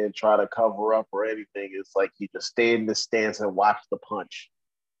himself. He didn't try to cover up or anything. It's like he just stayed in the stance and watched the punch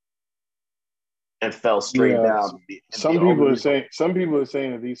and fell straight down. Some people are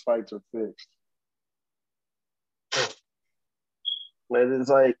saying that these fights are fixed. And it's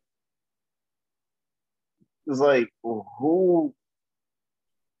like who?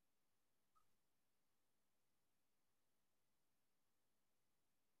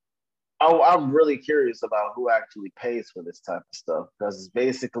 I'm really curious about who actually pays for this type of stuff, because it's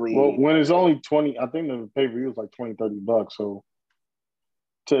basically, well, when it's only 20, I think the pay-per-view is like $20-$30. So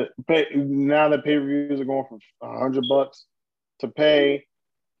to pay now, that pay-per-views are going for $100 to pay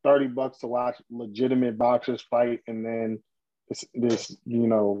 $30 to watch legitimate boxers fight, and then this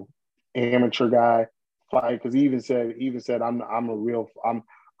amateur guy fight, because he even said I'm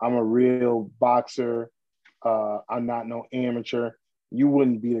I'm a real boxer. I'm not no amateur. You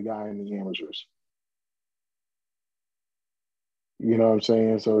wouldn't be the guy in the amateurs. You know what I'm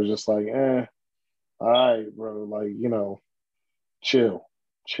saying? So it's just like, all right, bro. Like, chill,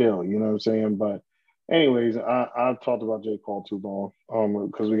 chill. You know what I'm saying? But anyways, I've talked about J. Cole too long,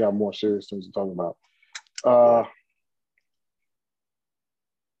 because we got more serious things to talk about.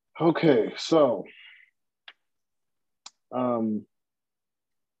 Okay, so um,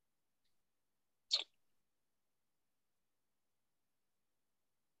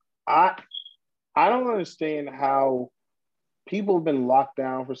 I I don't understand how people have been locked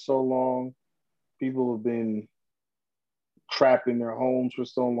down for so long. People have been trapped in their homes for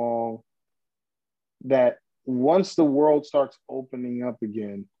so long that once the world starts opening up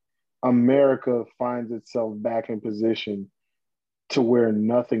again, America finds itself back in position to where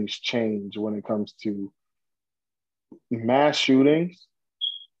nothing's changed when it comes to mass shootings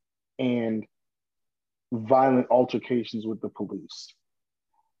and violent altercations with the police.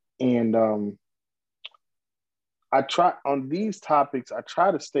 And I try on these topics, I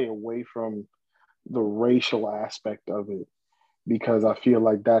try to stay away from the racial aspect of it because I feel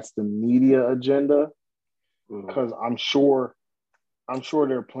like that's the media agenda. Because I'm sure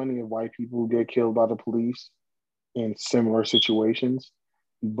there are plenty of white people who get killed by the police in similar situations,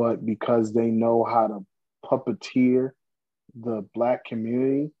 but because they know how to puppeteer the black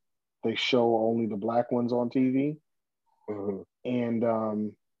community, they show only the black ones on TV. Mm-hmm.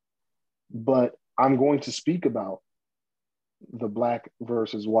 And but I'm going to speak about the black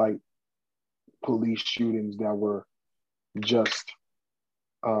versus white police shootings that were just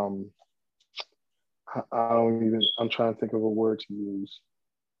um I'm trying to think of a word to use.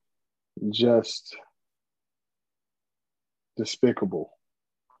 Just despicable.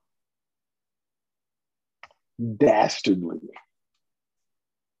 Dastardly.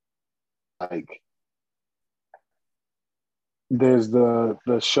 Like there's the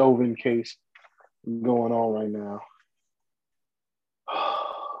Chauvin case going on right now.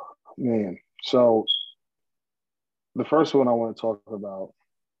 Man. So the first one I want to talk about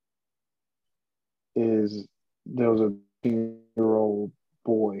is there was a 10-year-old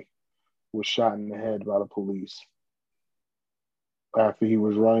boy who was shot in the head by the police after he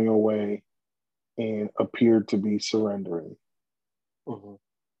was running away and appeared to be surrendering. Mm-hmm.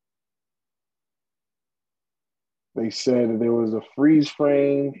 They said that there was a freeze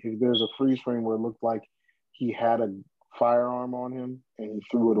frame. There's a freeze frame where it looked like he had a firearm on him and he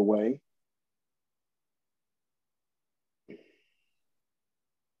threw it away.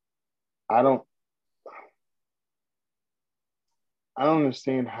 I don't I don't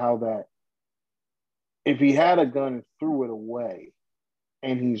understand how that if he had a gun and threw it away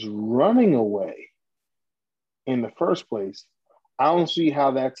and he's running away in the first place, I don't see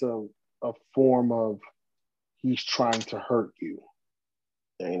how that's a form of he's trying to hurt you.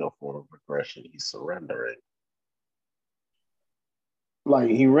 There ain't no form of aggression. He's surrendering. Like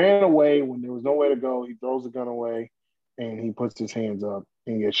he ran away when there was nowhere to go. He throws the gun away and he puts his hands up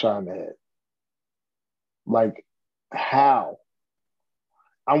and gets shot in the head. Like how?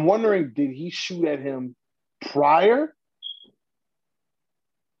 I'm wondering, did he shoot at him prior?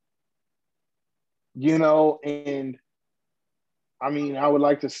 And I mean, I would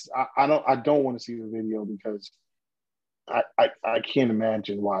like to. I don't want to see the video because I can't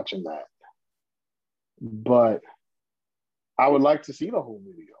imagine watching that. But I would like to see the whole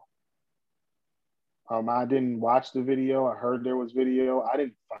video. I didn't watch the video. I heard there was video. I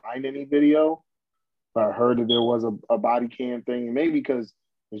didn't find any video. But I heard that there was a body cam thing, and maybe because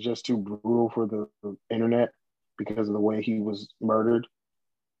it's just too brutal for the internet because of the way he was murdered.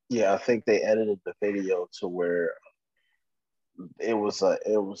 Yeah, I think they edited the video to where he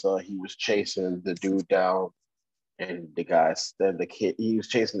was chasing the dude down, and the kid, he was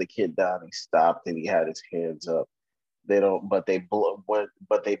chasing the kid down. He stopped and he had his hands up. They don't, but they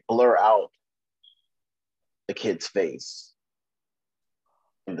blur out the kid's face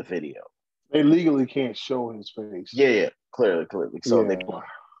in the video. They legally can't show his face. Yeah, clearly. So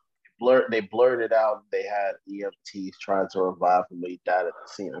Yeah. they blurred it out. They had EMTs trying to revive him, but he died at the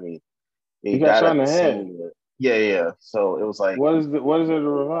scene. I mean, He he got died shot at in the the head. scene. Yeah. So it was like, What is there to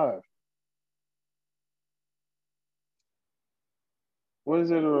revive? What is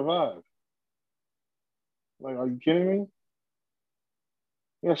there to revive? Like, are you kidding me?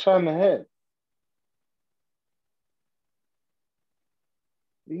 He got shot in the head.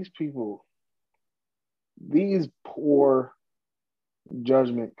 These people, these poor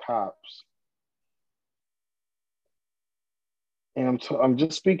judgment cops, and I'm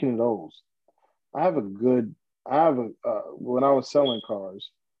just speaking of those. I have a good. I have a when I was selling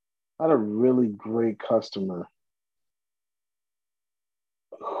cars. I had a really great customer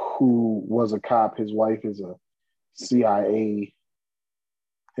who was a cop. His wife is a CIA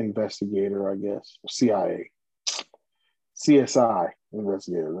investigator, I guess. CIA. CSI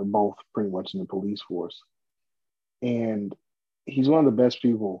investigator. They're both pretty much in the police force. And he's one of the best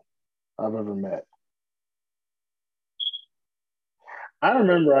people I've ever met. I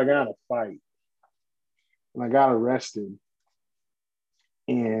remember I got in a fight and I got arrested,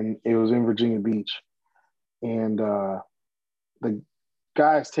 and it was in Virginia Beach. And the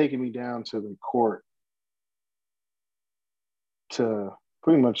guy's taking me down to the court to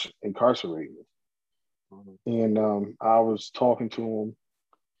pretty much incarcerate me. And I was talking to him.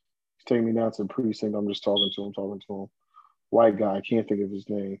 He's taking me down to the precinct. I'm just talking to him. White guy, I can't think of his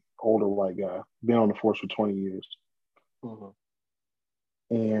name. Older white guy. Been on the force for 20 years. Mhm.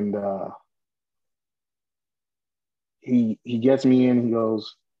 And he gets me in. He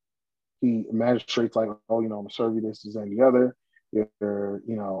goes, magistrate's like, oh, I'm gonna serve you this and the other. I'm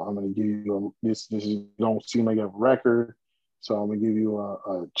gonna give you this. You don't seem like you have a record, so I'm gonna give you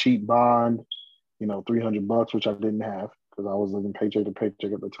a cheap bond. $300, which I didn't have because I was living paycheck to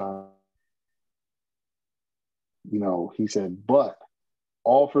paycheck at the time. He said, but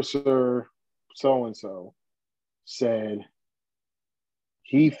Officer so and so said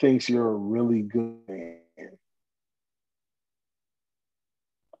he thinks you're a really good man.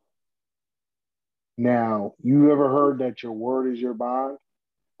 Now, you ever heard that your word is your bond?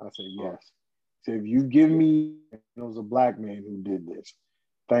 I said, yes. He said, if you give me, it was a black man who did this.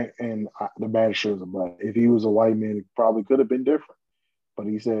 The magistrate was a black. If he was a white man, it probably could have been different. But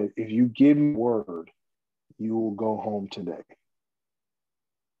he said, if you give me word, you will go home today.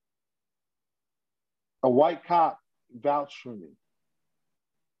 A white cop vouched for me.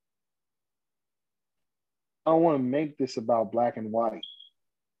 I don't want to make this about black and white.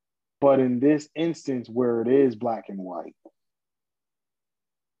 But in this instance where it is black and white,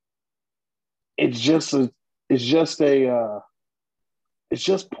 it's just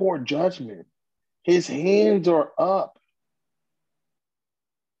poor judgment. His hands are up.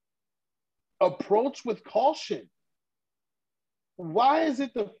 Approach with caution. Why is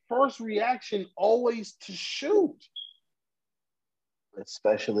it the first reaction always to shoot?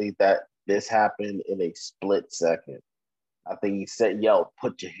 Especially that this happened in a split second. I think he said, yo,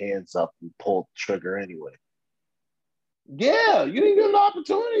 put your hands up and pull the trigger anyway. Yeah, you didn't get an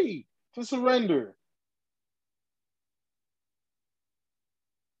opportunity to surrender.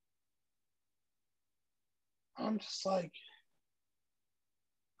 I'm just like,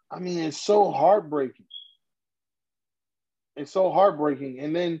 it's so heartbreaking. It's so heartbreaking.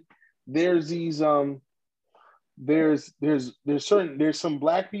 And then there's these there's some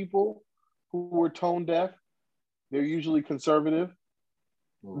black people who are tone deaf. They're usually conservative.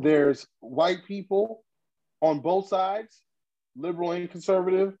 There's white people on both sides, liberal and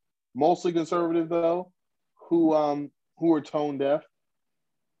conservative, mostly conservative though, who are tone deaf,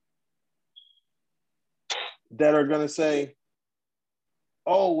 that are gonna say,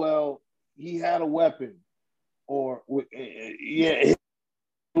 "Oh well, he had a weapon," or "Yeah,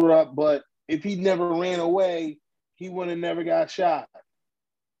 but if he never ran away, he would have never got shot."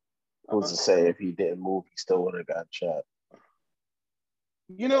 I was to say, if he didn't move, he still would have got shot.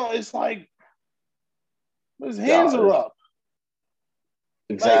 It's like his hands are up.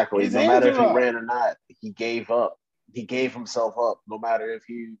 Exactly. No matter if he ran or not, he gave up. He gave himself up. No matter if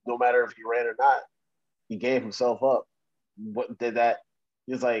he ran or not, he gave himself up. What did that?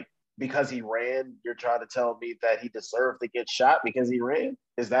 He's like, because he ran, you're trying to tell me that he deserved to get shot because he ran?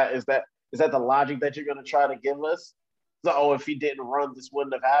 Is that the logic that you're going to try to give us? So, if he didn't run, this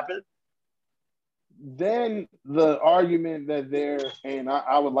wouldn't have happened. Then the argument that and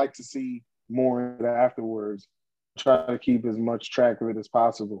I would like to see more afterwards, try to keep as much track of it as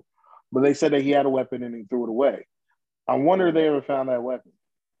possible. But they said that he had a weapon and he threw it away. I wonder if they ever found that weapon.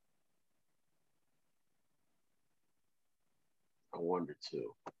 I wonder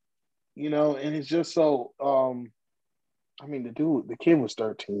too. And it's just so. The kid was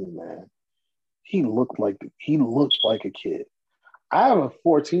 13, man. He looked like a kid. I have a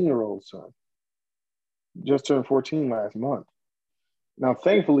 14-year-old son. Just turned 14 last month. Now,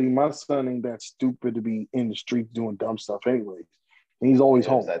 thankfully, my son ain't that stupid to be in the streets doing dumb stuff anyways. And he's always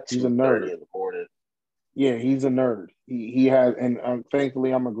home. He's a nerd. In the morning. Yeah, he's a nerd. He has, and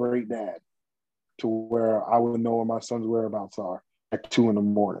thankfully, I'm a great dad to where I would know where my son's whereabouts are at 2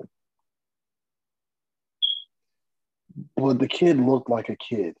 a.m. But the kid looked like a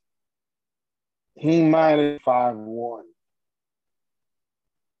kid. He might have 5'1".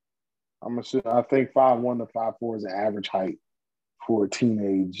 I think 5'1" to 5'4" is the average height for a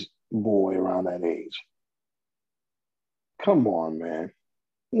teenage boy around that age. Come on, man.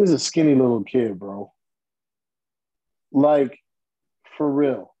 He was a skinny little kid, bro. Like, for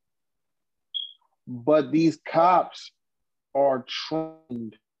real. But these cops are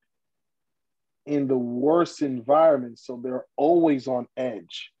trained in the worst environments, so they're always on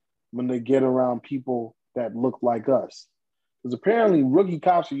edge when they get around people that look like us. Because apparently, rookie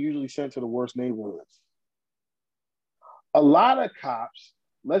cops are usually sent to the worst neighborhoods. A lot of cops,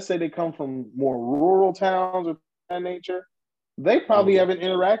 let's say they come from more rural towns or that nature, they probably haven't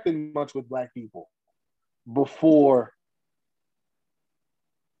interacted much with black people before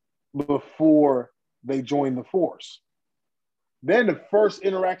they join the force. Then the first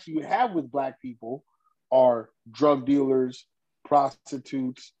interaction you have with black people are drug dealers,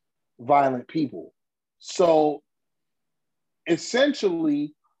 prostitutes, violent people. So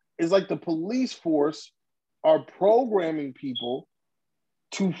essentially, it's like the police force are programming people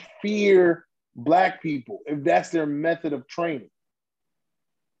to fear black people if that's their method of training.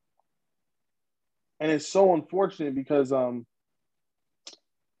 And it's so unfortunate because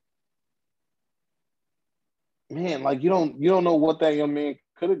man, like you don't know what that young man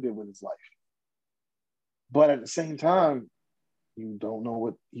could have did with his life. But at the same time, you don't know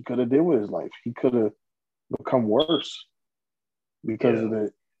what he could have did with his life. He could have become worse because of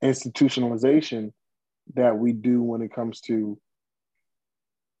the institutionalization that we do when it comes to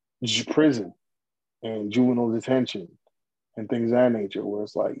prison and juvenile detention and things of that nature, where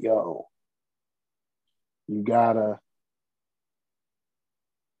it's like, yo, you gotta,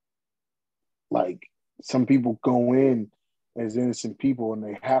 like, some people go in as innocent people and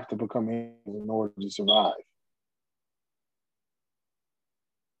they have to become innocent in order to survive.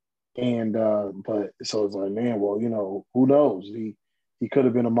 And but so it's like, man, well, who knows? He could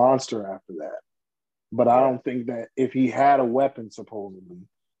have been a monster after that. But I don't think that if he had a weapon, supposedly,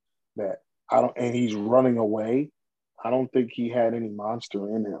 that I don't, and he's running away, I don't think he had any monster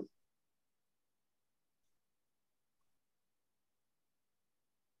in him.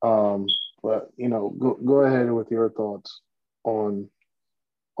 But go ahead with your thoughts on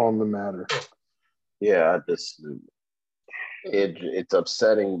the matter. Yeah, it's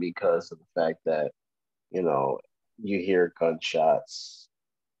upsetting because of the fact that you hear gunshots.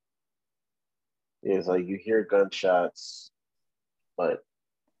 It's like you hear gunshots, but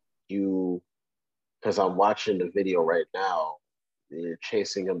because I'm watching the video right now, you're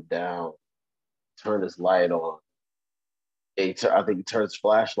chasing him down, turn his light on. I think he turns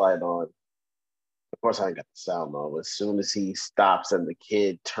flashlight on. Of course, I ain't got the sound on, but as soon as he stops and the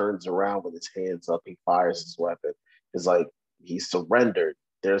kid turns around with his hands up, he fires his weapon. It's like he surrendered.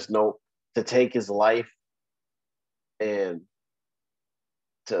 There's no to take his life and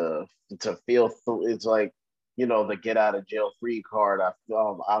to feel through. It's like the get out of jail free card. I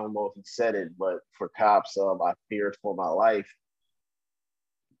don't know if he said it, but for cops, I feared for my life.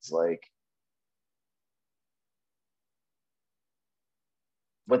 It's like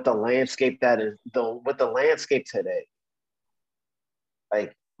with the landscape with the landscape today,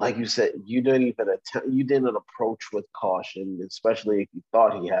 like you said, you didn't approach with caution, especially if you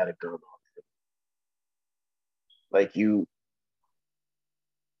thought he had a gun on him. Like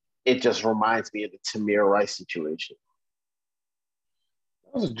it just reminds me of the Tamir Rice situation.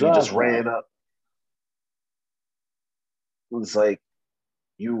 That was a You just drive-by. ran up. It was like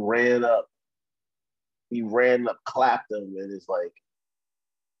you ran up, clapped him, and it's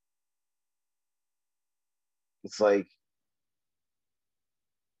like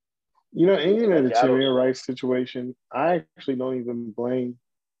even in the Tamir Rice situation, I actually don't even blame.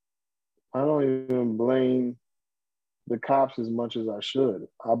 I don't even blame the cops as much as I should.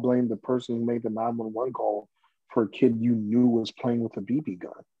 I blame the person who made the 911 call for a kid you knew was playing with a BB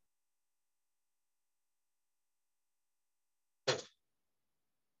gun.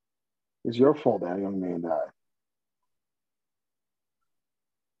 It's your fault that young man died.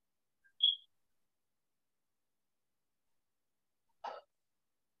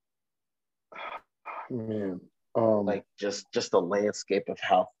 Man, like just the landscape of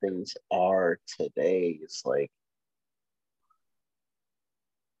how things are today. It's like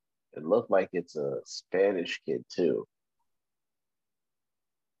it looked like it's a Spanish kid too.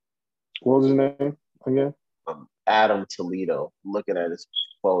 What was his name again? Adam Toledo. Looking at his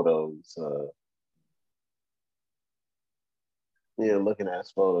photos, looking at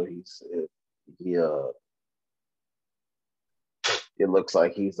his photo, he it looks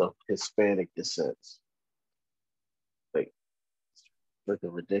like he's of Hispanic descent. Like, it's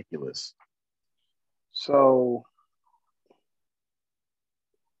looking ridiculous. So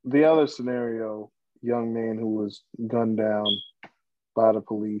the other scenario, young man who was gunned down by the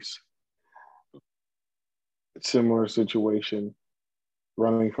police. Similar situation,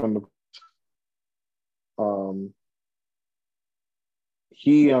 running from the. Um,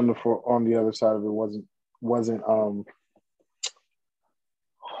 he on the other side of it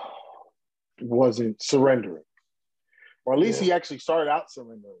wasn't surrendering, or at least he actually started out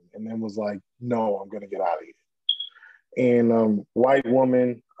surrendering, and then was like, "No, I'm gonna get out of here." And white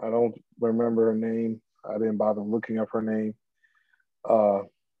woman, I don't remember her name. I didn't bother looking up her name.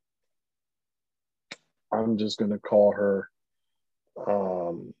 I'm just gonna call her.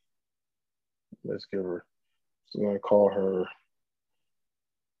 Let's give her. I'm gonna call her.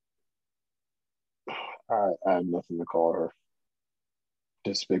 I have nothing to call her.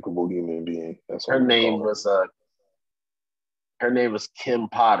 Despicable human being. That's what Her I'm gonna name call her. was her name was Kim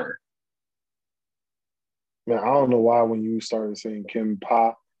Potter. Man, I don't know why when you started saying Kim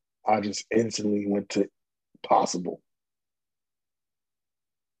Pa, I just instantly went to possible.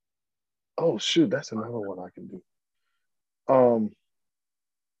 Oh shoot, that's another one I can do.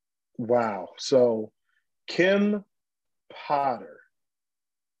 Wow. So Kim Potter.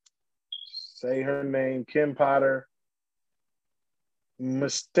 Say her name, Kim Potter.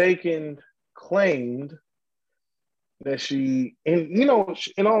 Mistaken claimed that she, and in all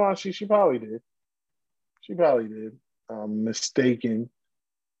honesty, she probably did. She probably did. Mistaken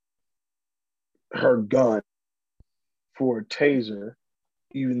her gun for a taser,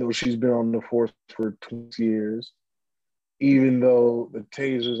 even though she's been on the force for 20 years, even though the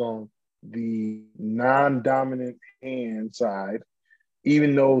taser's on the non-dominant hand side,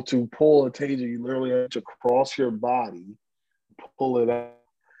 even though to pull a taser, you literally have to cross your body, pull it out.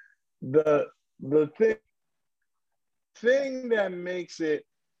 The thing that makes it,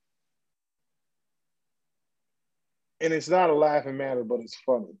 and it's not a laughing matter, but it's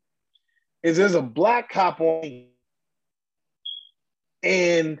funny, is there's a black cop on,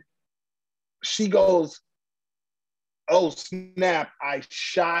 and she goes, "Oh snap, I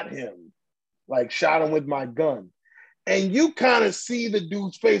shot him. Like shot him with my gun." And you kind of see the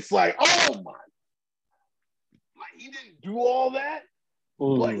dude's face like, "Oh my," like he didn't do all that,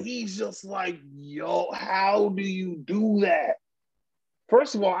 but he's just like, "Yo, how do you do that?"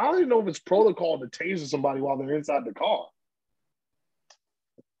 First of all, I don't even know if it's protocol to taser somebody while they're inside the car.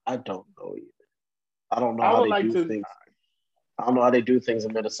 I don't know either. I don't know I how would they like do to. things. I don't know how they do things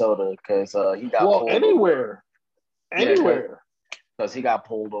in Minnesota because he got Well, pulled over. anywhere, Yeah, anywhere. because he got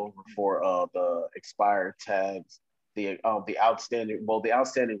pulled over for the expired tags. The outstanding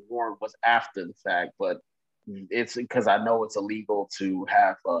warrant was after the fact, but it's because I know it's illegal to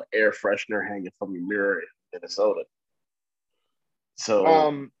have air freshener hanging from your mirror in Minnesota.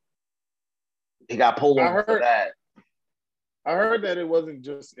 So he got pulled over for that. I heard that it wasn't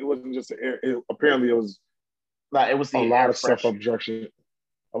just the air. Apparently, it was It was a the lot air of stuff freshener. obstruction,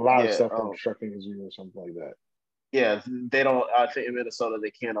 a lot of Yeah. stuff obstructing his view or something like that. Yeah, they don't. I think in Minnesota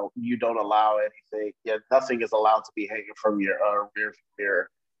they can't. You don't allow anything. Yeah, nothing is allowed to be hanging from your rear mirror.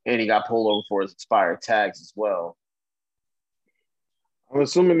 And he got pulled over for his expired tags as well. I'm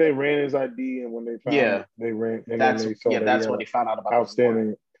assuming they ran his ID, and when they found it, they ran, and then they saw that he that's had when he found out about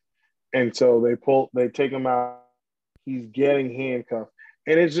outstanding. And so they take him out. He's getting handcuffed,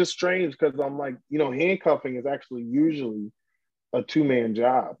 and it's just strange because I'm like, handcuffing is actually usually a two-man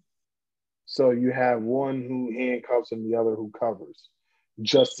job. So you have one who handcuffs and the other who covers,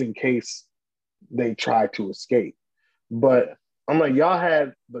 just in case they try to escape. But I'm like, y'all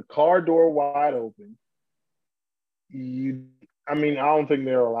had the car door wide open. I don't think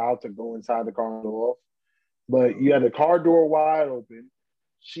they're allowed to go inside the car door, but you had the car door wide open.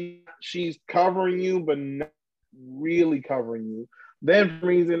 She's covering you, but not really covering you. Then for some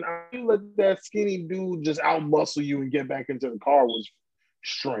reason, I let that skinny dude just outmuscle you and get back into the car was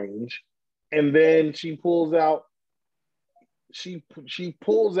strange. And then she pulls out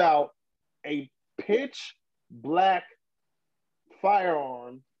a pitch black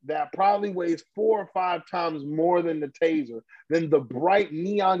firearm that probably weighs 4 or 5 times more than the taser, than the bright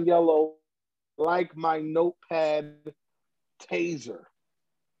neon yellow, like my notepad taser,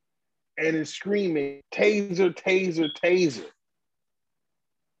 and is screaming, "Taser, taser, taser."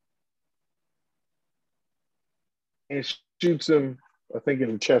 And shoots him, I think,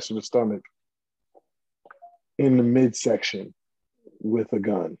 in the chest or the stomach, in the midsection with a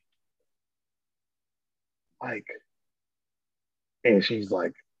gun. Like, and she's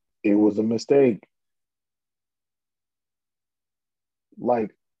like, "It was a mistake."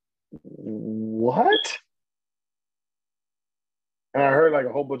 Like, what? And I heard like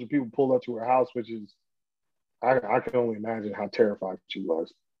a whole bunch of people pulled up to her house, which is, I can only imagine how terrified she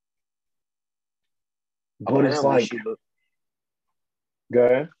was. But it's like, Go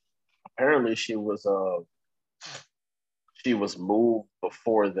ahead. Apparently, she was moved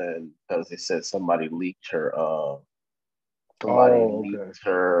before then because they said somebody Oh, okay. leaked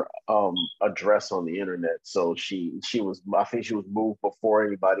her address on the internet. So she was, I think she was moved before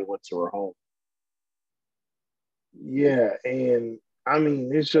anybody went to her home. Yeah, and I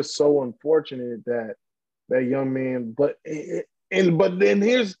mean, it's just so unfortunate that that young man. But then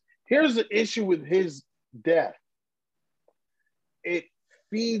here's the issue with his death. It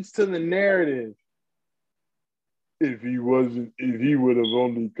feeds to the narrative. If he would have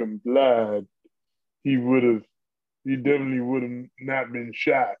only complied, he would have, he definitely would have not been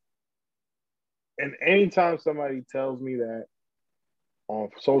shot. And anytime somebody tells me that on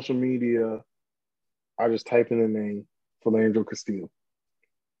social media, I just type in the name Philando Castile.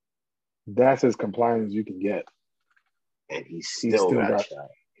 That's as compliant as you can get. And he He still still got got shot.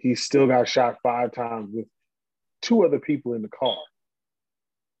 he still got shot 5 times with two other people in the car.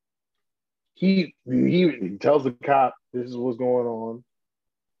 He tells the cop this is what's going on.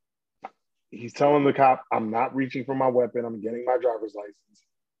 He's telling the cop, I'm not reaching for my weapon, I'm getting my driver's license.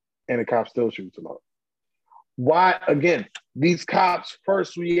 And the cop still shoots him up. Why again, these cops'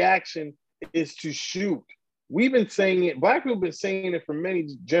 first reaction is to shoot. We've been saying it, black people have been saying it for many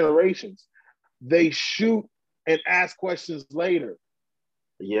generations. They shoot and ask questions later.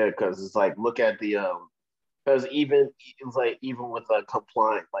 Yeah, because it's like look at the because even it's like even with a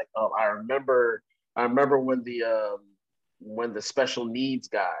compliant, like I remember when the special needs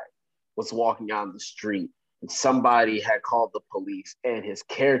guy was walking on the street and somebody had called the police and his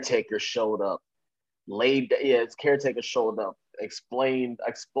caretaker showed up, his caretaker showed up, explained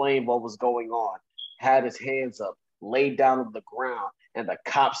what was going on, had his hands up, laid down on the ground, and the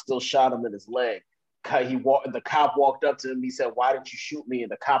cop still shot him in his leg. The cop walked up to him. He said, "Why didn't you shoot me?"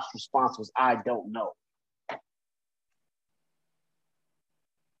 And the cop's response was, "I don't know."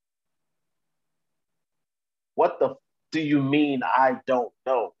 What the do you mean? I don't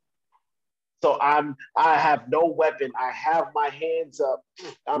know. So I have no weapon. I have my hands up.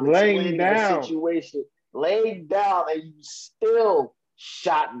 I'm Laying explaining the down. situation, laying down, and you still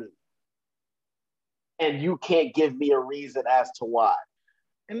shot me. And you can't give me a reason as to why.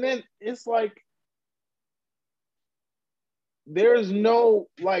 And then it's like there's no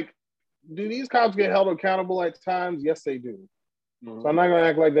like, do these cops get held accountable at times? Yes, they do. So I'm not gonna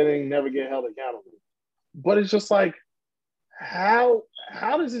act like they didn't never get held accountable. But it's just like, how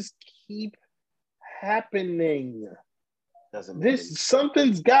does this keep happening? Doesn't make This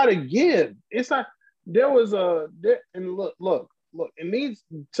something's gotta give. It's not there was a there, and look, it needs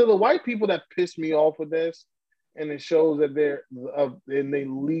to the white people that piss me off with this, and it shows that and they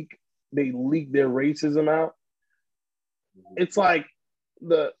leak their racism out. It's like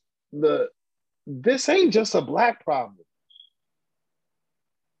the the this ain't just a black problem.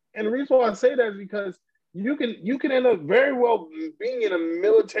 And the reason why I say that is because you can end up very well being in a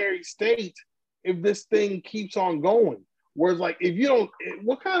military state if this thing keeps on going. Whereas like if you don't,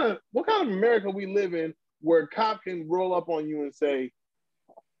 what kind of America we live in where a cop can roll up on you and say,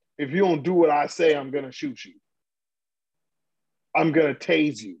 if you don't do what I say, I'm gonna shoot you. I'm gonna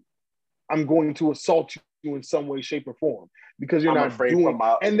tase you. I'm going to assault you in some way, shape, or form because you're I'm not afraid for doing.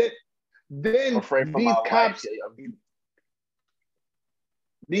 my And then afraid for my life.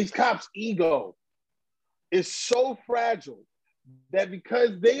 these cops' ego is so fragile that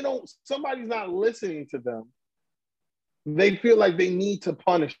because somebody's not listening to them, they feel like they need to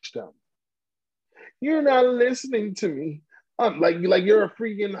punish them. You're not listening to me. Like you're a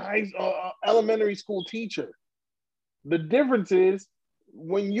freaking elementary school teacher. The difference is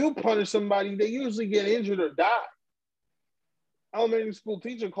when you punish somebody, they usually get injured or die. Elementary school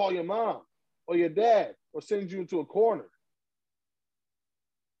teacher call your mom or your dad or send you into a corner.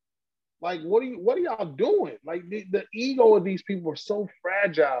 Like, what are y'all doing? Like the ego of these people are so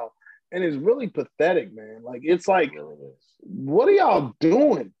fragile and it's really pathetic, man. Like it's like, what are y'all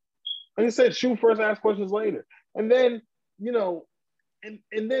doing? Like I said, shoot first, ask questions later. And then, you know, and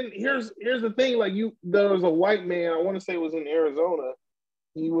then here's the thing, like there was a white man, I want to say it was in Arizona.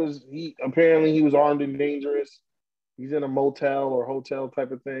 He apparently he was armed and dangerous. He's in a motel or hotel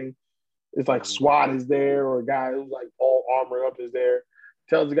type of thing. It's like SWAT is there, or a guy who's like all armored up is there.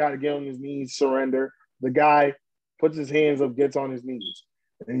 Tells the guy to get on his knees, surrender. The guy puts his hands up, gets on his knees,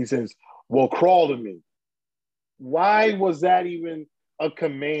 and he says, "Well, crawl to me." Why was that even a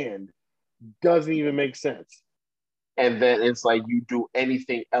command? Doesn't even make sense. And then it's like you do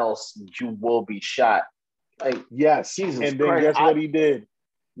anything else, you will be shot. Like yes, Jesus and then Christ, guess what he did?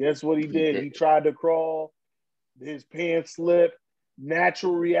 Guess what he did? did. He tried to crawl. His pants slipped.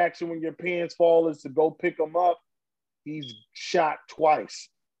 Natural reaction when your pants fall is to go pick them up. He's shot twice.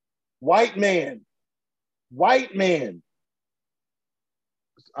 White man. No,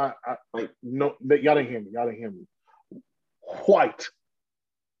 y'all didn't hear me. White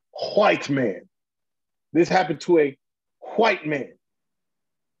man. This happened to a white man.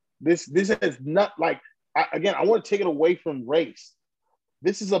 This is not like, again, I want to take it away from race.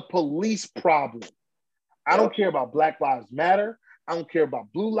 This is a police problem. I don't care about Black Lives Matter. I don't care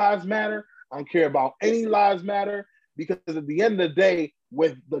about Blue Lives Matter. I don't care about any lives matter, because at the end of the day,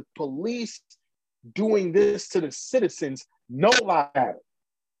 with the police doing this to the citizens, no lives matter.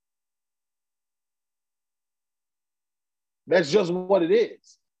 That's just what it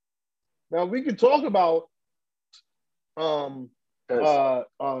is. Now we can talk about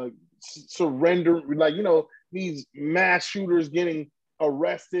surrender, like, these mass shooters getting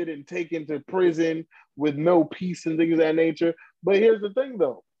arrested and taken to prison with no peace and things of that nature. But here's the thing,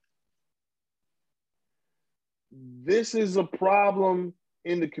 though. This is a problem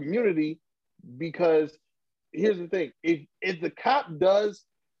in the community, because here's the thing. If the cop does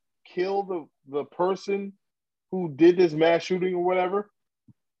kill the person who did this mass shooting or whatever,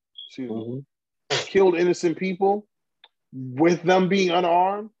 killed innocent people with them being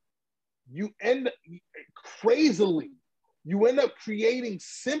unarmed, you end up creating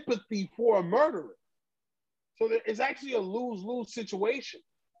sympathy for a murderer. So it's actually a lose-lose situation.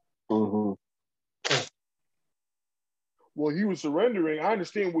 Mm-hmm. Well, he was surrendering. I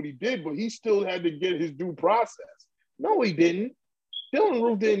understand what he did, but he still had to get his due process. No, he didn't. Dylan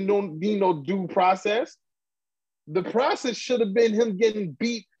Roof didn't need no due process. The process should have been him getting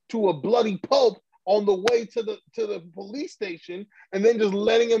beat to a bloody pulp on the way to the police station, and then just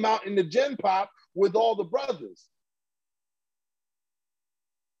letting him out in the gen pop with all the brothers.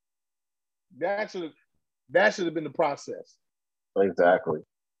 That should have been the process. Exactly.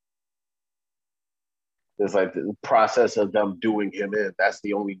 It's like the process of them doing him in. That's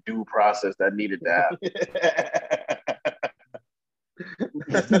the only due process that needed to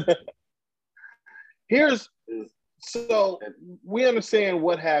happen. So we understand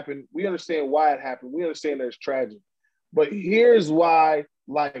what happened. We understand why it happened. We understand there's tragedy. But here's why,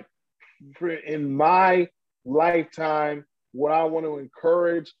 like, in my lifetime, what I want to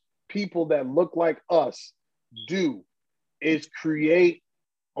encourage people that look like us do is create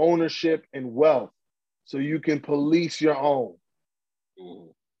ownership and wealth so you can police your own.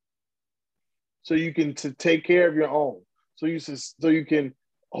 So you can take care of your own. So you can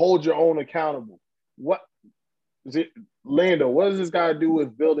hold your own accountable. What is it, Lando? What does this guy do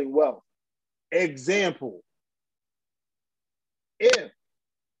with building wealth? Example: if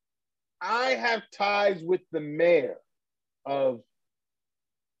I have ties with the mayor of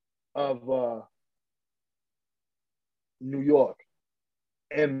New York,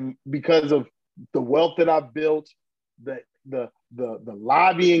 and because of the wealth that I've built, the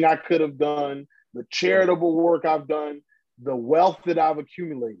lobbying I could have done, the charitable work I've done, the wealth that I've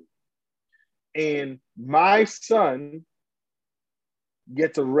accumulated, and my son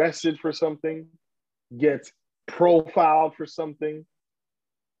gets arrested for something, gets profiled for something,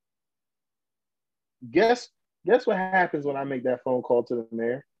 guess what happens when I make that phone call to the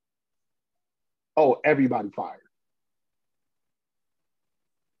mayor? Oh, everybody fired.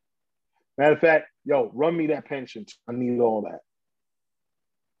 Matter of fact, run me that pension. I need all that.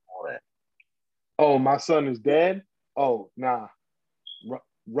 Oh, my son is dead? Oh, nah.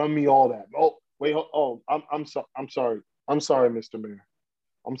 Run me all that. Oh, wait. Oh, I'm sorry. I'm sorry, Mr. Mayor.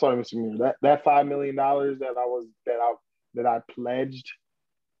 I'm sorry, Mr. Mayor. That $5 million that I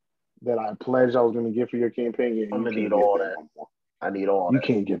pledged I was going to get for your campaign. Yeah, I'm gonna need all that. I need all. You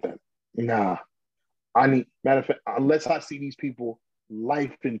can't get that. Nah. Matter of fact, unless I see these people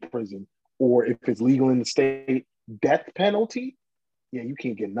life in prison, or if it's legal in the state, death penalty, yeah, you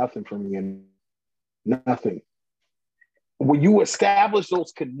can't get nothing from me. And nothing. When you establish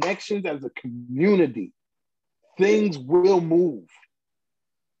those connections as a community, things will move.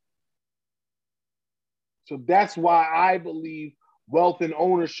 So that's why I believe wealth and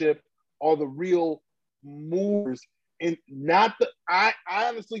ownership are the real movers. And I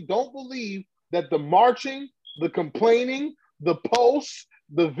honestly don't believe that the marching, the complaining, the posts,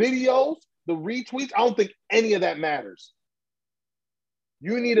 the videos, the retweets, I don't think any of that matters.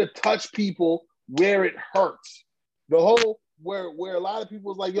 You need to touch people where it hurts. The whole where a lot of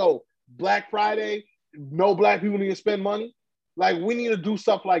people is like, yo, Black Friday, no Black people need to spend money. Like, we need to do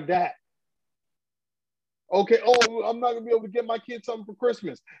stuff like that. Okay, oh, I'm not gonna be able to get my kid something for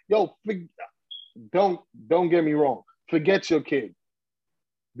Christmas. Yo, don't get me wrong. Forget your kid.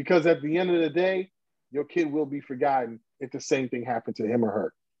 Because at the end of the day, your kid will be forgotten if the same thing happened to him or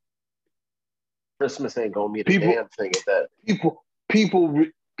her. Christmas ain't gonna be the damn thing at that.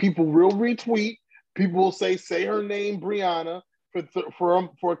 People will retweet. People will say her name, Brianna, for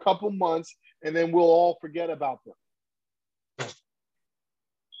a couple months, and then we'll all forget about them.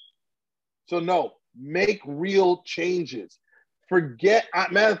 So no, make real changes. Forget.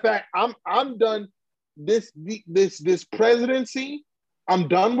 Matter of fact, I'm done. This presidency, I'm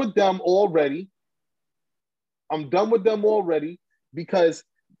done with them already. Because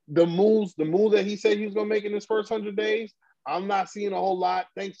the moves that he said he was going to make in his first 100 days, I'm not seeing a whole lot.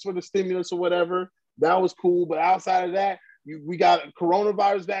 Thanks for the stimulus or whatever. That was cool. But outside of that, we got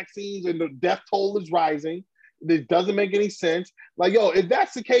coronavirus vaccines and the death toll is rising. This doesn't make any sense. Like, yo, if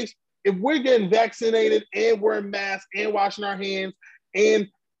that's the case, if we're getting vaccinated and wearing masks and washing our hands and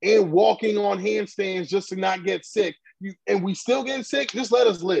walking on handstands just to not get sick, and we still getting sick, just let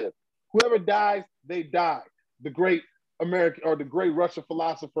us live. Whoever dies, they die. The great American or the great Russian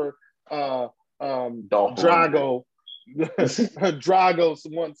philosopher Drago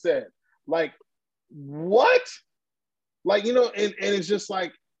once said. Like, what? Like, you know, and it's just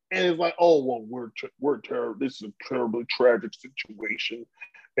like, and it's like, oh well, we're terrible. This is a terribly tragic situation,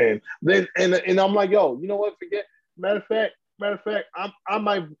 and then and I'm like, yo, you know what? Forget. Matter of fact, I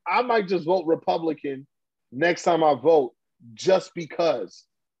might just vote Republican next time I vote, just because.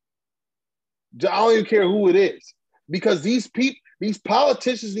 I don't even care who it is, because these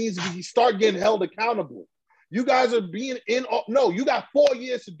politicians need to start getting held accountable. You guys are being no, you got 4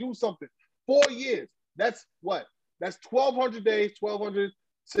 years to do something. 4 years. That's what? That's 1,200 days, 1,200,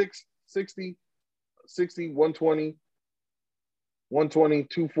 60, 120, 120,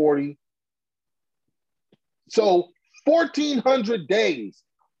 240. So 1,400 days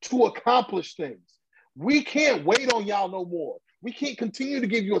to accomplish things. We can't wait on y'all no more. We can't continue to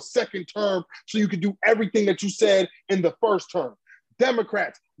give you a second term so you can do everything that you said in the first term.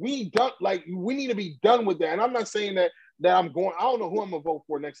 Democrats, we need to be done with that. And I'm not saying that I don't know who I'm gonna vote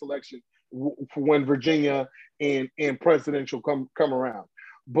for next election for when Virginia and presidential come around.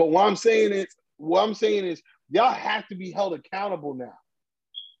 But what I'm saying is y'all have to be held accountable now.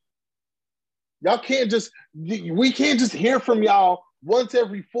 We can't just hear from y'all once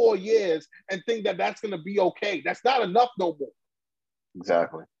every 4 years and think that that's going to be okay. That's not enough no more.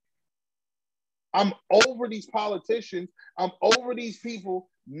 Exactly. I'm over these politicians. I'm over these people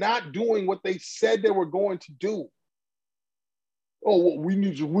not doing what they said they were going to do. Oh, well, we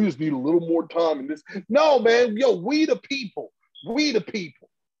just need a little more time in this. No, man, yo, we the people.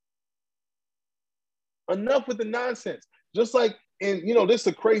 Enough with the nonsense. Just like, and you know, this is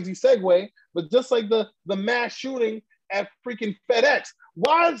a crazy segue, but just like the mass shooting at freaking FedEx.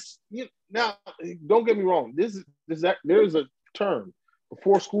 Now, don't get me wrong. There's a term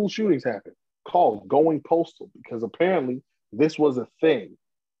before school shootings happen called going postal, because apparently this was a thing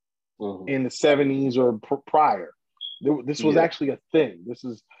in the 70s or prior. This was actually a thing.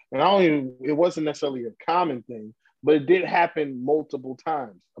 It wasn't necessarily a common thing, but it did happen multiple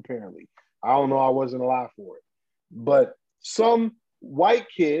times, apparently. I don't know. I wasn't alive for it. But some white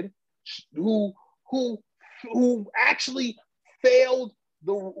kid who actually failed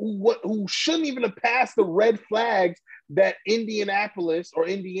who shouldn't even have passed the red flags that Indianapolis or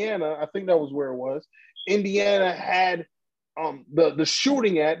Indiana, I think that was where it was, Indiana had the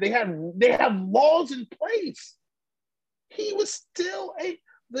shooting at. They have laws in place. He was still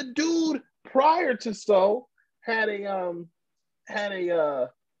the dude prior to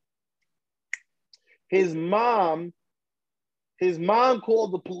his mom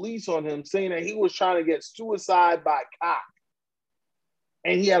called the police on him saying that he was trying to get suicide by cop.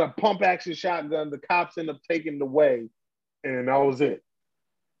 And he had a pump action shotgun. The cops ended up taking it away, and that was it.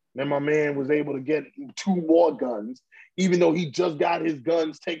 Then my man was able to get 2 more guns, even though he just got his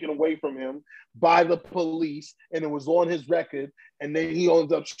guns taken away from him by the police, and it was on his record. And then he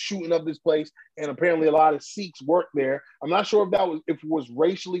ends up shooting up this place, and apparently a lot of Sikhs work there. I'm not sure if it was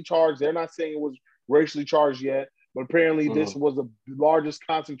racially charged. They're not saying it was racially charged yet, but apparently this was the largest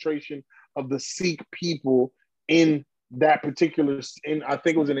concentration of the Sikh people in that particular, I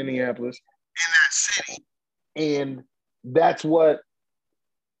think it was in Indianapolis, in that city. And that's what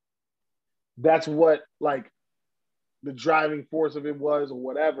like the driving force of it was, or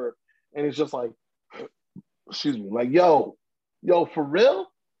whatever. And it's just like, excuse me, like, yo, for real?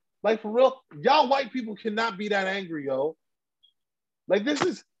 Like, for real? Y'all white people cannot be that angry, yo. Like, this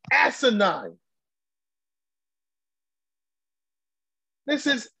is asinine. This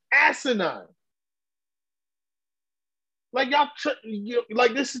is asinine. Like, y'all,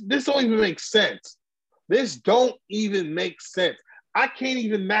 like, this don't even make sense. This don't even make sense. I can't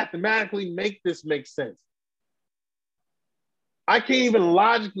even mathematically make this make sense. I can't even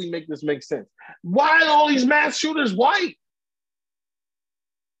logically make this make sense. Why are all these mass shooters white?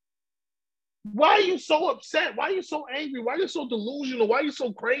 Why are you so upset? Why are you so angry? Why are you so delusional? Why are you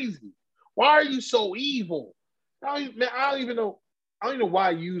so crazy? Why are you so evil? I don't even know. I don't even know why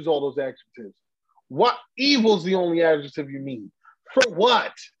I use all those adjectives. What evil's the only adjective you need? For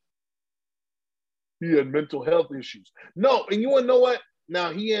what? He had mental health issues. No, and you want to know what?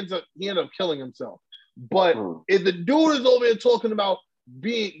 Now he ended up killing himself. But if the dude is over there talking about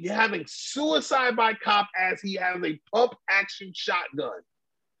having suicide by cop as he has a pump action shotgun,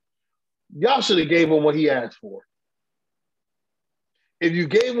 y'all should have gave him what he asked for. If you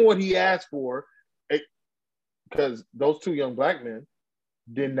gave him what he asked for, because those two young black men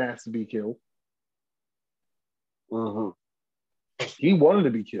didn't ask to be killed. Mm-hmm. He wanted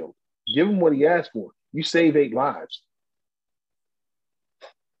to be killed. Give him what he asked for. You save 8 lives.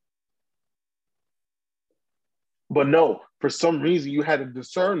 But no, for some reason, you had a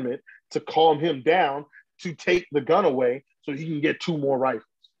discernment to calm him down to take the gun away so he can get 2 more rifles.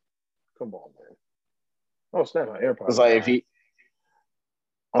 Come on, man. Oh, snap, my AirPods. It's like if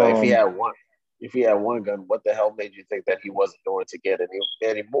he had one gun, what the hell made you think that he wasn't going to get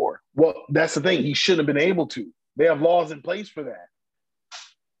any more? Well, that's the thing. He shouldn't have been able to. They have laws in place for that.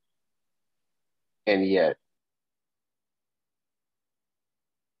 And yet,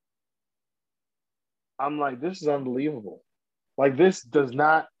 I'm like, this is unbelievable. Like, this does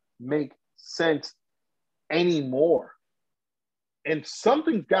not make sense anymore. And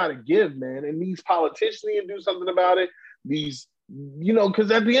something's got to give, man. And these politicians need to do something about it. These, because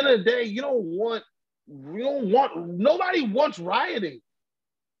at the end of the day, nobody wants rioting.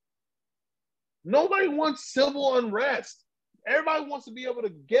 Nobody wants civil unrest. Everybody wants to be able to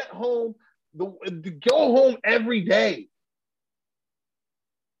get home, to go home every day.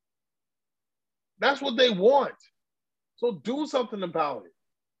 That's what they want. So do something about it.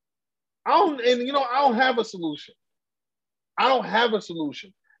 I don't have a solution.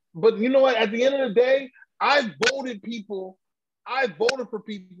 But you know what? At the end of the day, I voted for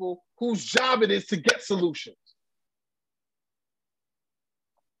people whose job it is to get solutions.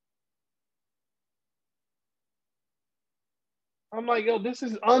 I'm like, yo, this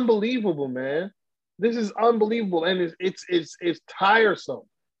is unbelievable, man. This is unbelievable, and it's tiresome.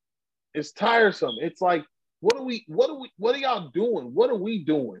 It's tiresome. It's like, what are y'all doing? What are we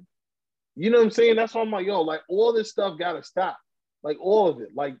doing? You know what I'm saying? That's why I'm like, yo, like all this stuff gotta stop. Like all of it.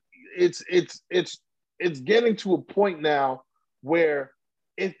 Like it's getting to a point now where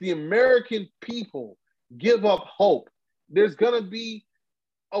if the American people give up hope, there's gonna be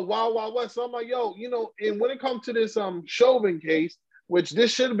a wild, wild west. So I'm like, yo, and when it comes to this Chauvin case, which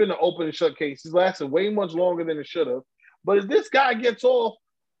this should have been an open and shut case, it lasted way much longer than it should have. But if this guy gets off,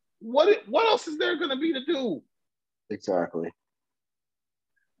 what else is there gonna be to do? Exactly.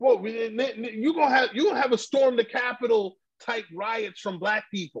 Well, you're gonna have a storm the Capitol type riots from black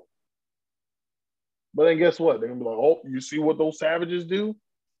people. But then guess what? They're gonna be like, oh, you see what those savages do?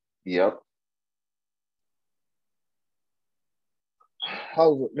 Yep.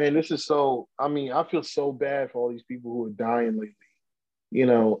 Man, this is so. I mean, I feel so bad for all these people who are dying lately.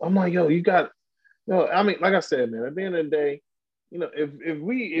 I'm like, yo, you got. I mean, like I said, man. At the end of the day,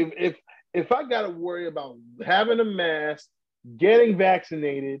 if I got to worry about having a mask, getting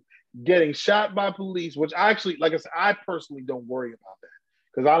vaccinated, getting shot by police, which I actually, like I said, I personally don't worry about that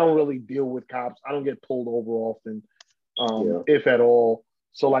because I don't really deal with cops. I don't get pulled over often, if at all.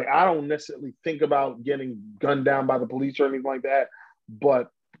 So, like, I don't necessarily think about getting gunned down by the police or anything like that. But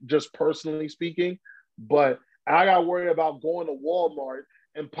just personally speaking, but I got to worry about going to Walmart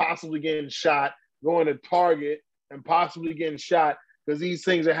and possibly getting shot, going to Target and possibly getting shot because these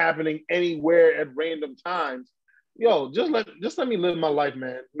things are happening anywhere at random times. Yo, just let me live my life,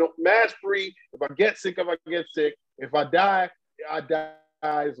 man. Mask free. If I get sick, If I die, I die.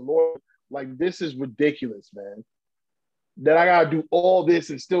 As Lord, like this is ridiculous, man. That I gotta do all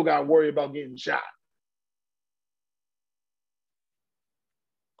this and still gotta worry about getting shot.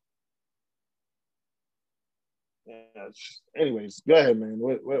 Yeah, anyways, go ahead, man.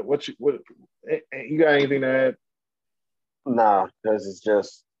 What you got anything to add? Nah, because it's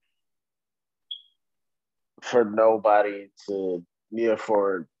just for nobody to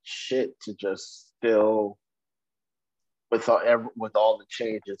for shit to just still with all the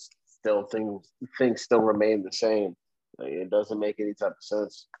changes, still things still remain the same. Like, it doesn't make any type of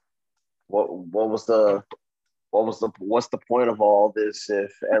sense. What's the point of all this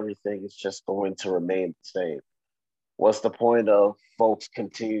if everything is just going to remain the same? What's the point of folks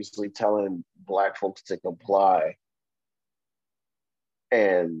continuously telling Black folks to comply,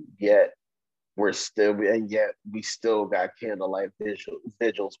 and yet and yet we still got candlelight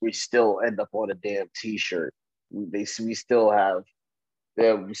vigils. We still end up on a damn t-shirt. We still have,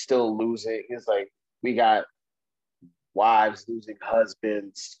 yeah, we still losing. It's like we got wives losing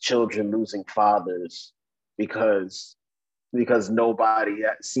husbands, children losing fathers because nobody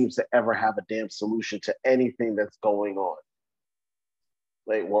seems to ever have a damn solution to anything that's going on.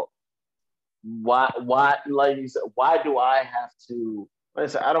 Like, well, like you said, why do I have to? Like I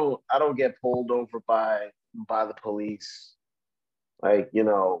said, I don't get pulled over by the police. Like, yeah,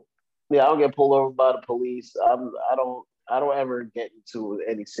 I don't get pulled over by the police. I don't ever get into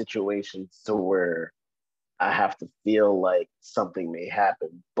any situations to where I have to feel like something may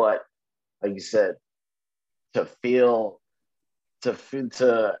happen. But like you said, to feel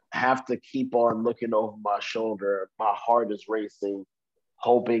to have to keep on looking over my shoulder, my heart is racing,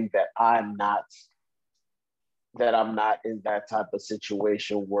 hoping that I'm not in that type of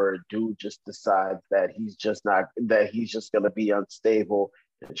situation where a dude just decides that he's just gonna be unstable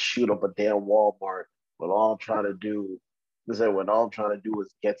and shoot up a damn Walmart when all I'm trying to do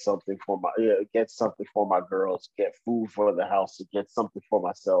is get something for my girls, get food for the house, and get something for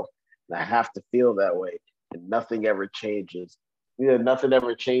myself. And I have to feel that way. And nothing ever changes. Nothing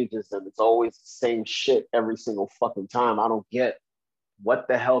ever changes, and it's always the same shit every single fucking time. I don't get what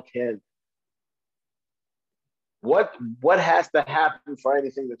the hell can what has to happen for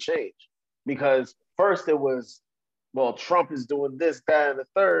anything to change? Because first it was, well, Trump is doing this, that, and the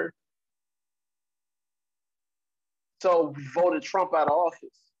third. So we voted Trump out of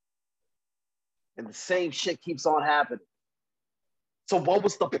office. And the same shit keeps on happening. So what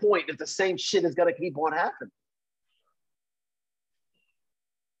was the point if the same shit is gonna keep on happening?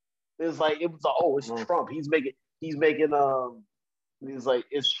 It's Trump.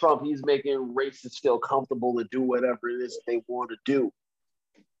 It's Trump. He's making racists feel comfortable to do whatever it is they want to do.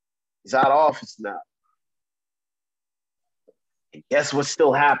 He's out of office now. And guess what's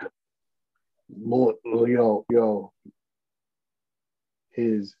still happening?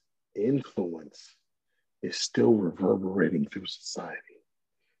 His influence is still reverberating through society.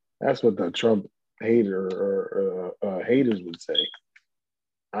 That's what the Trump haters would say.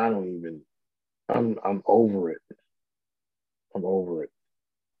 I'm over it. I'm over it.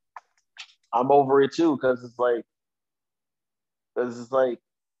 I'm over it too because it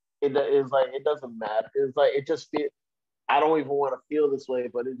doesn't matter. It's like it just feel. I don't even want to feel this way,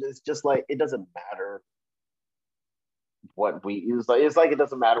 but it's just like it doesn't matter what we. It's like it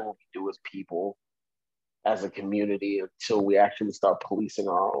doesn't matter what we do as people, as a community, until we actually start policing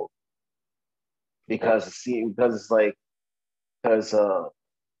our own. Because it's like because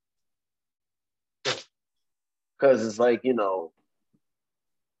because it's like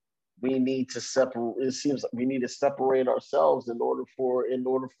we need to separate. It seems like we need to separate ourselves in order for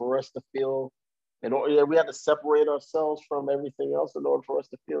us to feel. We have to separate ourselves from everything else in order for us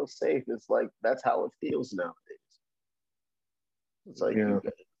to feel safe. It's like that's how it feels nowadays. It's like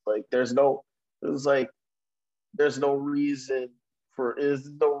like it's like there's no reason for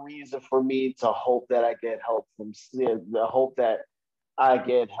me to hope that I get help from the hope that I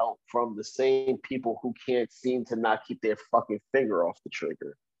get help from the same people who can't seem to not keep their fucking finger off the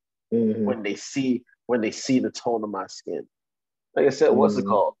trigger when they see the tone of my skin. Like I said, what's it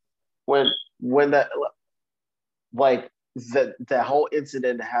called? When that like that whole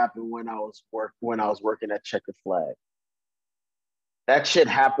incident happened when I was working at Checkered Flag. That shit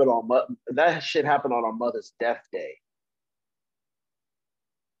happened on our mother's death day.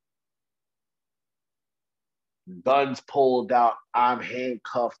 Guns pulled out. I'm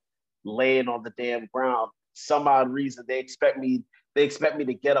handcuffed, laying on the damn ground. Some odd reason they expect me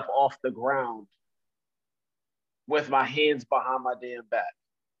to get up off the ground with my hands behind my damn back.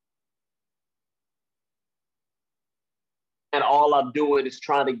 And all I'm doing is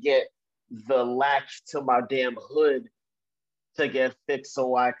trying to get the latch to my damn hood to get fixed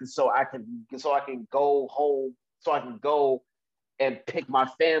so I can go home, so I can go and pick my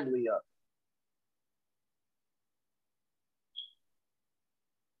family up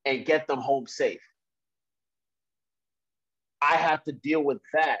and get them home safe. I have to deal with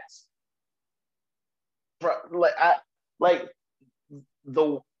that. Like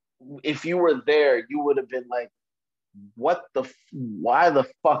the if you were there, you would have been like, why the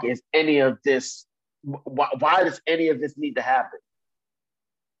fuck is any of this? Why does any of this need to happen?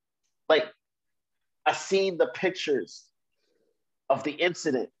 Like, I seen the pictures of the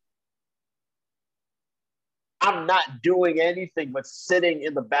incident. I'm not doing anything but sitting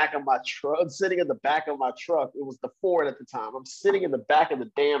in the back of my truck. I'm sitting in the back of my truck. It was the Ford at the time. I'm sitting in the back of the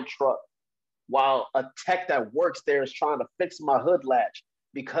damn truck while a tech that works there is trying to fix my hood latch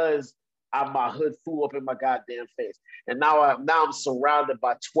because my hood flew up in my goddamn face. And now I'm surrounded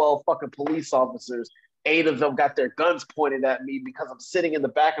by 12 fucking police officers. 8 of them got their guns pointed at me because I'm sitting in the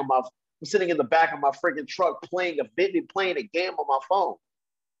back of my freaking truck playing a game on my phone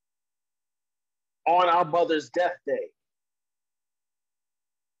on our mother's death day.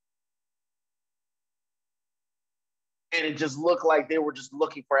 And it just looked like they were just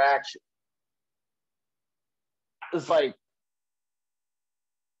looking for action. It's like,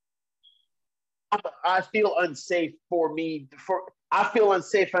 I feel unsafe I feel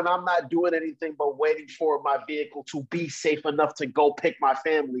unsafe, and I'm not doing anything but waiting for my vehicle to be safe enough to go pick my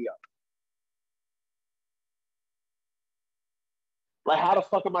family up. Like, how the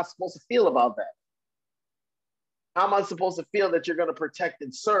fuck am I supposed to feel about that? How am I supposed to feel that you're going to protect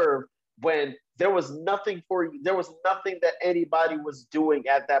and serve when there was nothing that anybody was doing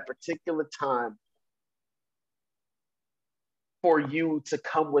at that particular time for you to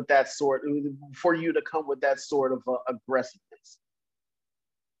come with that sort of aggressiveness?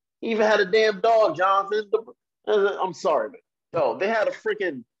 He even had a damn dog, Jonathan. I'm sorry, man. No, they had a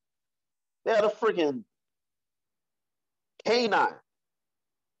freaking canine.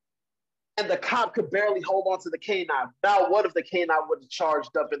 And the cop could barely hold on to the canine. Now, what if the canine would have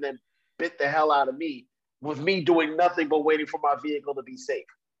charged up and then bit the hell out of me with me doing nothing but waiting for my vehicle to be safe?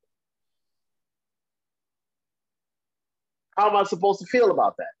 How am I supposed to feel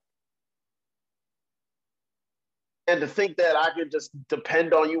about that? And to think that I could just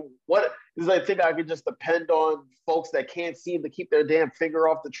depend on you, what is I think I could just depend on folks that can't seem to keep their damn finger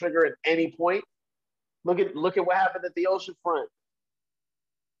off the trigger at any point? Look at what happened at the ocean front.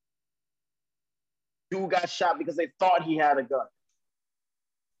 Dude got shot because they thought he had a gun.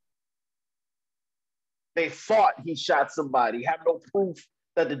 They thought he shot somebody, have no proof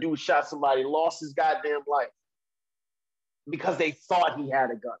that the dude shot somebody, lost his goddamn life because they thought he had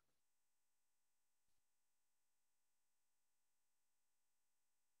a gun.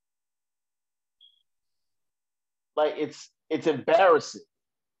 Like, it's embarrassing.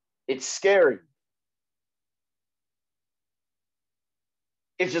 It's scary.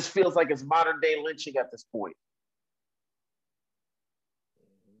 It just feels like it's modern day lynching at this point.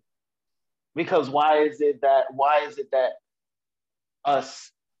 Because why is it that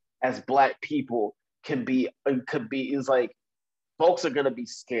us as Black people is like, folks are gonna be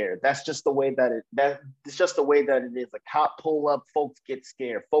scared. That's just the way it's just the way that it is. A cop pull up, folks get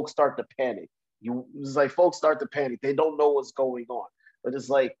scared. Folks start to panic. It's like folks start to panic. They don't know what's going on. But it's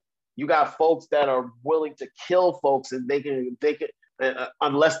like you got folks that are willing to kill folks, and they can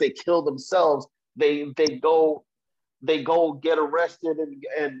unless they kill themselves, they go get arrested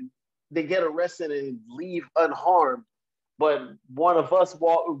and they get arrested and leave unharmed. But one of us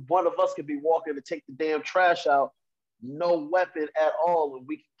could be walking to take the damn trash out, no weapon at all, and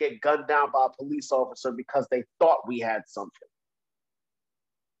we could get gunned down by a police officer because they thought we had something.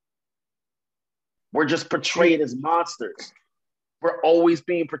 We're just portrayed as monsters. We're always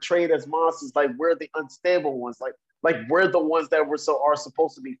being portrayed as monsters, like we're the unstable ones, like we're the ones that are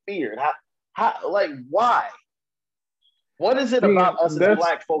supposed to be feared. Like, why? What is it about us as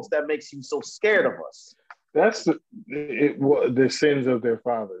Black folks that makes you so scared of us? That's the sins of their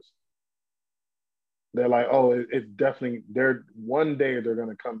fathers. They're like, oh, it's definitely, one day they're going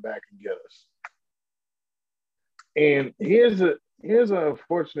to come back and get us. And here's an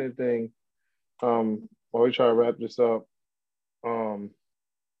unfortunate thing. While we try to wrap this up,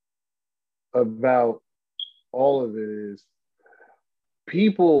 about all of it is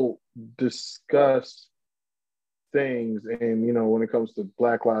people discuss things, and when it comes to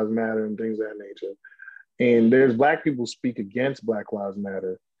Black Lives Matter and things of that nature, and there's Black people speak against Black Lives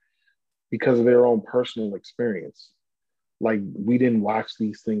Matter because of their own personal experience. Like, we didn't watch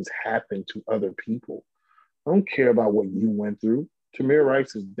these things happen to other people. I don't care about what you went through. Tamir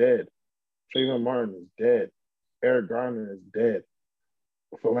Rice is dead. Trayvon Martin is dead. Eric Garner is dead.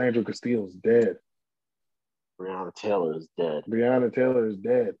 Philando Castile is dead. Breonna Taylor is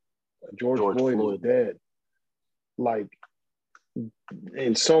dead. George Floyd is dead. Like,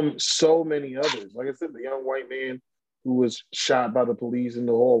 and so many others. Like I said, the young white man who was shot by the police in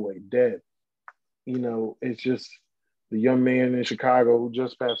the hallway, dead. It's just the young man in Chicago who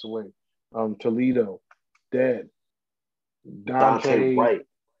just passed away. Toledo, dead. Dante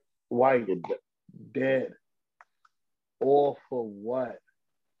White, dead. All for what?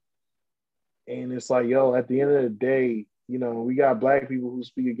 And it's like, yo, at the end of the day, we got Black people who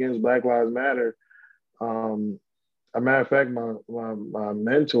speak against Black Lives Matter. A matter of fact, my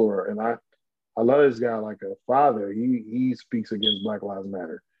mentor, and I love this guy like a father. He speaks against Black Lives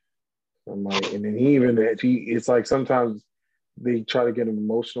Matter. I'm like, and then it's like sometimes they try to get an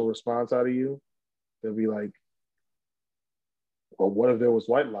emotional response out of you. They'll be like, well, what if there was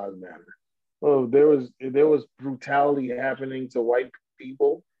White Lives Matter? Oh, there was brutality happening to white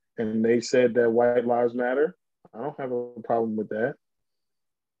people, and they said that White Lives Matter. I don't have a problem with that.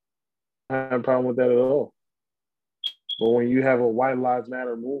 I don't have a problem with that at all. But when you have a White Lives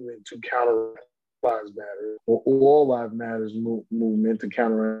Matter movement to counter Lives Matter, or All Lives Matters movement to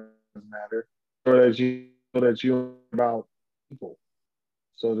counter Lives Matter, so that you about people.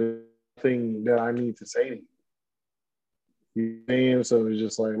 So there's nothing that I need to say to you. You know, so it's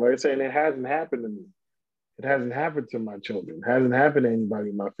just like I said, it hasn't happened to me. It hasn't happened to my children. It hasn't happened to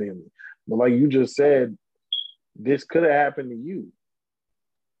anybody in my family. But like you just said, this could have happened to you.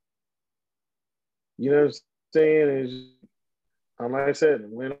 You know what I'm saying? Like I said,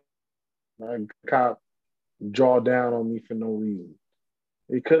 when a cop draw down on me for no reason,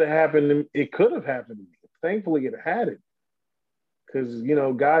 it could have happened. It could have happened to me. Thankfully, it had it because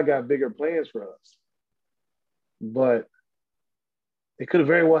God got bigger plans for us. But it could have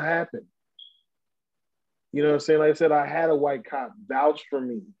very well happened. You know what I'm saying? Like I said, I had a white cop vouch for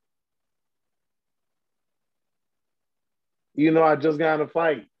me. I just got in a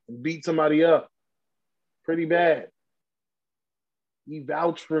fight and beat somebody up pretty bad. He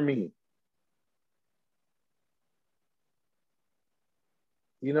vouched for me.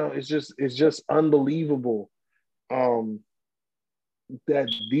 It's just unbelievable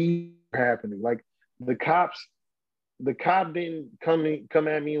that these are happening. Like the cop didn't come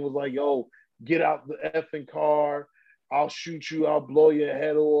at me and was like, "Yo, get out the effing car. I'll shoot you. I'll blow your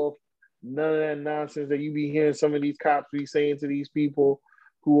head off." None of that nonsense that you be hearing some of these cops be saying to these people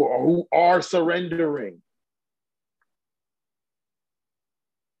who are surrendering.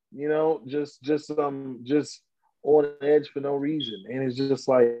 Just on edge for no reason. And it's just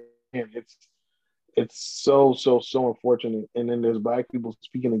like, man, it's so unfortunate. And then there's black people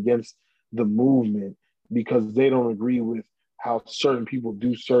speaking against the movement because they don't agree with how certain people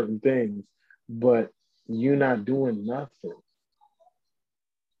do certain things, but you're not doing nothing.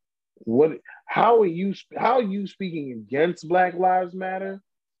 How are you speaking against Black Lives Matter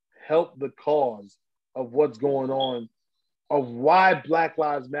help the cause of what's going on, of why Black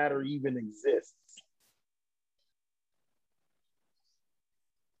Lives Matter even exists?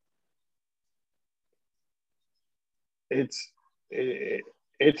 It's it,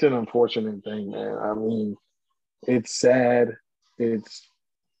 it's an unfortunate thing, man. I mean, it's sad. It's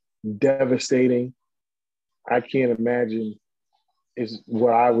devastating. I can't imagine is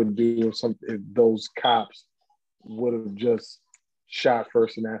what I would do if those cops would have just shot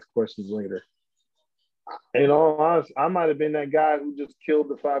first and asked questions later. In all honesty, I might have been that guy who just killed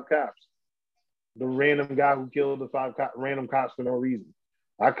the five cops, the random guy who killed the random cops for no reason.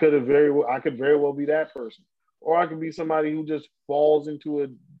 I could very well be that person, or I could be somebody who just falls into a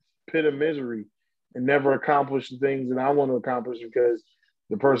pit of misery and never accomplish the things that I want to accomplish because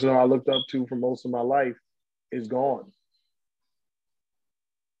the person who I looked up to for most of my life is gone.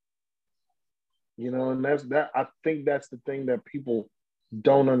 And that's that. I think that's the thing that people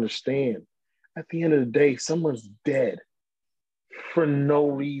don't understand. At the end of the day, someone's dead for no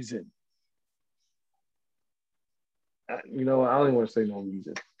reason. I don't even want to say no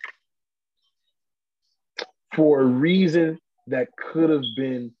reason. For a reason that could have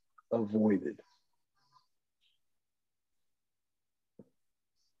been avoided.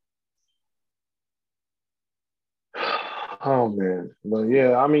 Oh man, but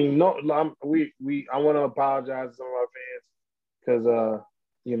yeah, I mean, no, I want to apologize to some of our fans because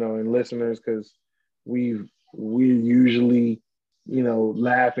and listeners because we're usually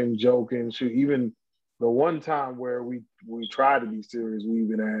laughing, joking, shoot. Even the one time where we tried to be serious, we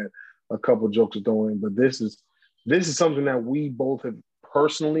even had a couple jokes going. But this is something that we both have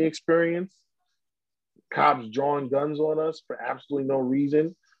personally experienced. Cops drawing guns on us for absolutely no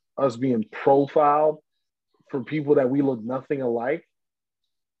reason, us being profiled for people that we look nothing alike,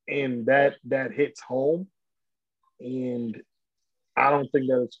 and that hits home. And I don't think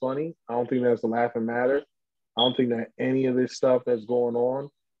that it's funny. I don't think that's a laughing matter. I don't think that any of this stuff that's going on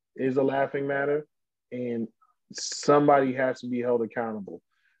is a laughing matter. And somebody has to be held accountable.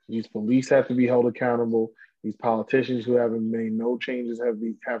 These police have to be held accountable. These politicians who haven't made no changes have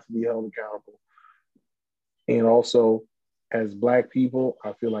to be held accountable. And also, as Black people,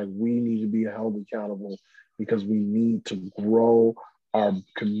 I feel like we need to be held accountable because we need to grow our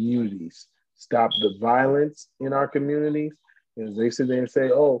communities, stop the violence in our communities. As they sit there and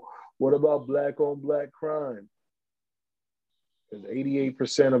say, "Oh, what about Black on Black crime?" Because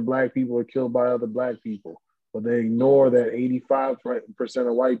 88% of Black people are killed by other Black people, but they ignore that 85%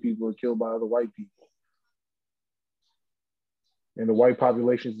 of white people are killed by other white people. and the white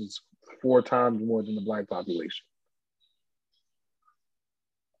population is 4 times more than the black population.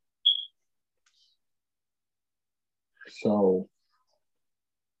 So,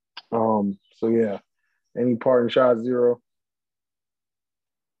 so yeah. Any parting shots, Zero?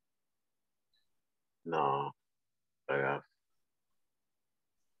 No, I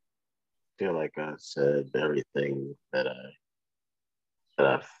feel like I said everything I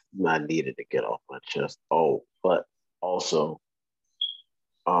needed to get off my chest. Oh, but also,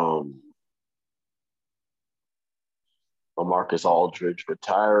 um, Marcus Aldridge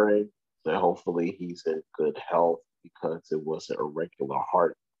retiring. That hopefully he's in good health because it was an irregular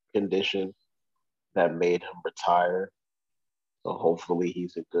heart condition that made him retire. So hopefully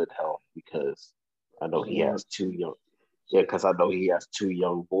he's in good health because I know he has two young. Yeah, because I know he has two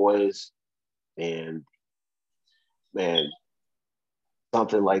young boys, and man,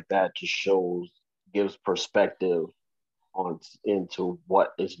 something like that just gives perspective on into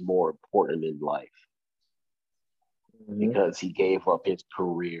what is more important in life. Because he gave up his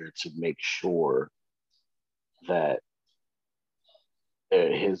career to make sure that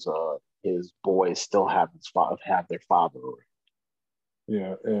his boys still have their father.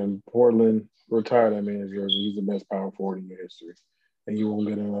 Yeah, and Portland retired that man's jersey. He's the best power forward in history, and you won't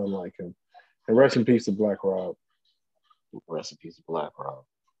get anyone like him. And rest in peace to Black Rob. Rest in peace to Black Rob.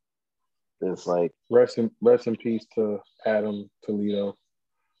 It's like rest in peace to Adam Toledo.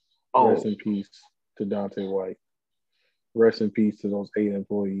 Rest in peace to Dante White. Rest in peace to those 8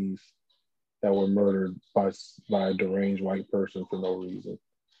 employees that were murdered by a deranged white person for no reason.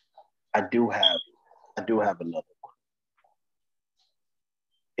 I do have another one.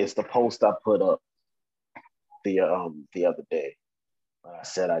 It's the post I put up the other day. I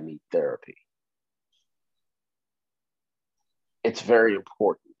said I need therapy. It's very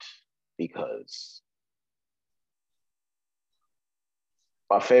important because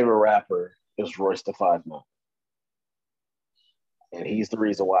my favorite rapper is Royce da 5'9", and he's the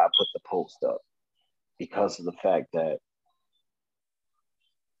reason why I put the post up, because of the fact that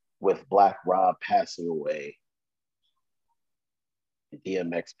with Black Rob passing away,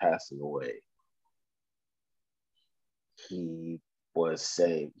 DMX passing away, he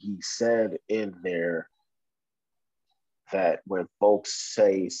said in there that when folks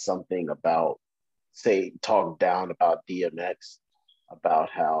say something talk down about DMX, about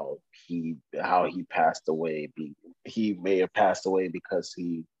how he passed away, he may have passed away because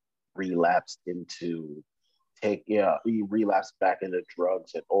he relapsed he relapsed back into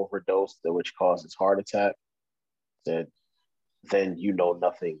drugs and overdosed, which causes heart attack. Then you know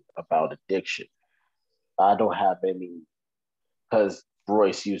nothing about addiction. I don't have any, because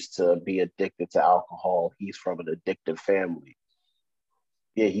Royce used to be addicted to alcohol. He's from an addictive family.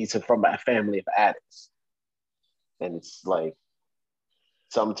 Yeah, he's from a family of addicts. And it's like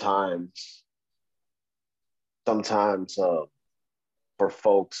sometimes for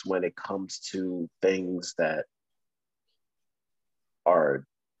folks, when it comes to things that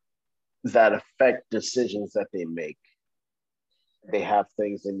affect decisions that they make, they have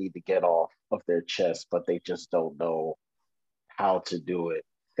things they need to get off of their chest, but they just don't know how to do it.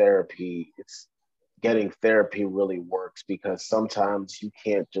 Getting therapy really works, because sometimes you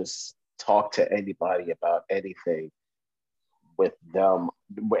can't just talk to anybody about anything with them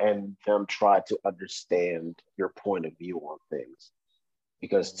and them try to understand your point of view on things.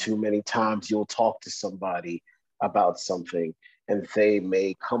 Because too many times you'll talk to somebody about something and they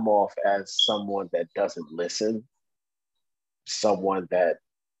may come off as someone that doesn't listen, someone that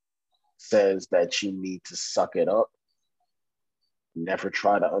says that you need to suck it up, never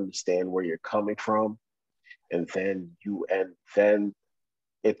try to understand where you're coming from, and then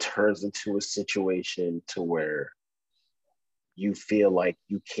it turns into a situation to where you feel like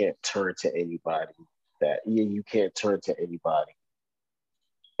you can't turn to anybody,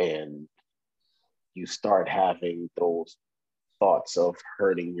 and you start having those thoughts of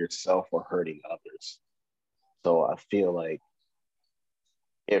hurting yourself or hurting others. So I feel like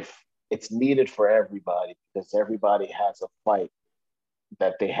if it's needed for everybody, because everybody has a fight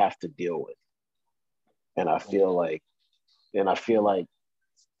that they have to deal with. And I feel like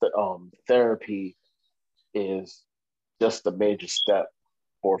therapy is just a major step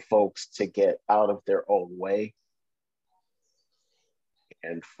for folks to get out of their own way,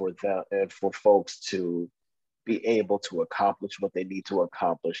 and for folks to be able to accomplish what they need to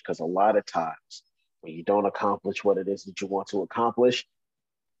accomplish. Because a lot of times when you don't accomplish what it is that you want to accomplish,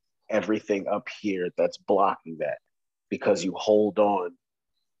 everything up here that's blocking that, because you hold on.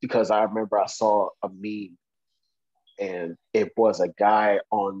 Because I remember I saw a meme, and it was a guy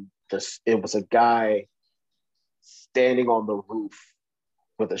standing on the roof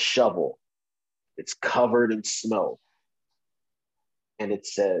with a shovel. It's covered in snow. And it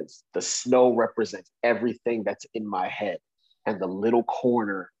says, the snow represents everything that's in my head. And the little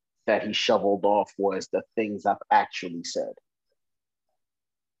corner that he shoveled off was the things I've actually said.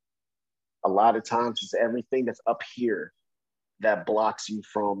 A lot of times it's everything that's up here that blocks you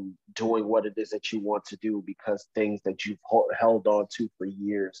from doing what it is that you want to do, because things that you've held on to for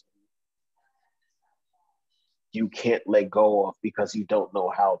years, you can't let go of because you don't know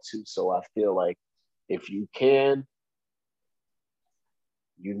how to. So I feel like if you can,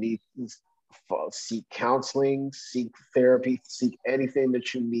 you need to seek counseling, seek therapy, seek anything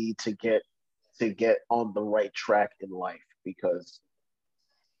that you need to get on the right track in life, because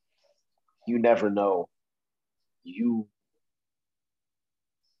you never know. You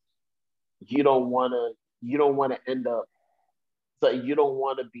you don't want to end up, like, you don't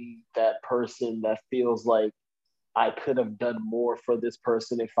want to be that person that feels like I could have done more for this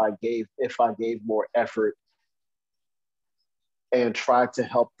person if I gave more effort and tried to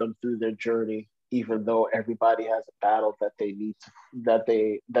help them through their journey, even though everybody has a battle that they need to that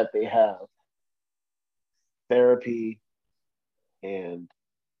they have. Therapy and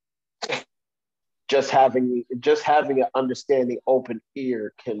just having an understanding open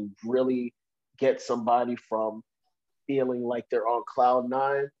ear can really get somebody from feeling like they're on cloud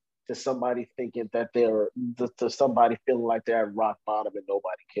nine to somebody thinking that they're to somebody feeling like they're at rock bottom and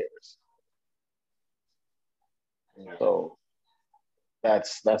nobody cares. So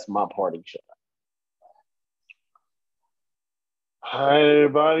that's my parting shot. All right,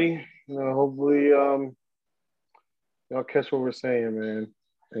 everybody. Hopefully, y'all catch what we're saying, man,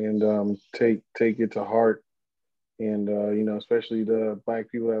 and take it to heart, and especially the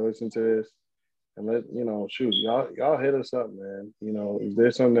black people that listen to this, and shoot, y'all hit us up, man. If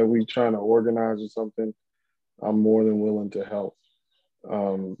there's something that we trying to organize or something, I'm more than willing to help.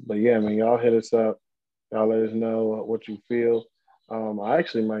 But yeah, man, y'all hit us up. Y'all let us know what you feel. I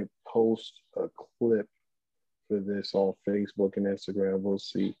actually might post a clip for this on Facebook and Instagram. We'll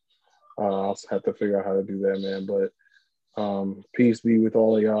see. I'll have to figure out how to do that, man. But peace be with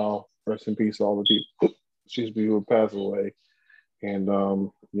all of y'all. Rest in peace, all the people. Excuse me, who passed away. And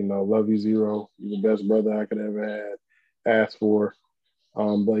love you, Zero. You're the best brother I could ever had asked for.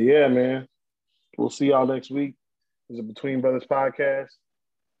 But yeah, man, we'll see y'all next week. This is a Between Brothers podcast.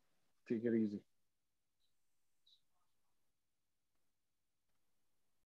 Take it easy.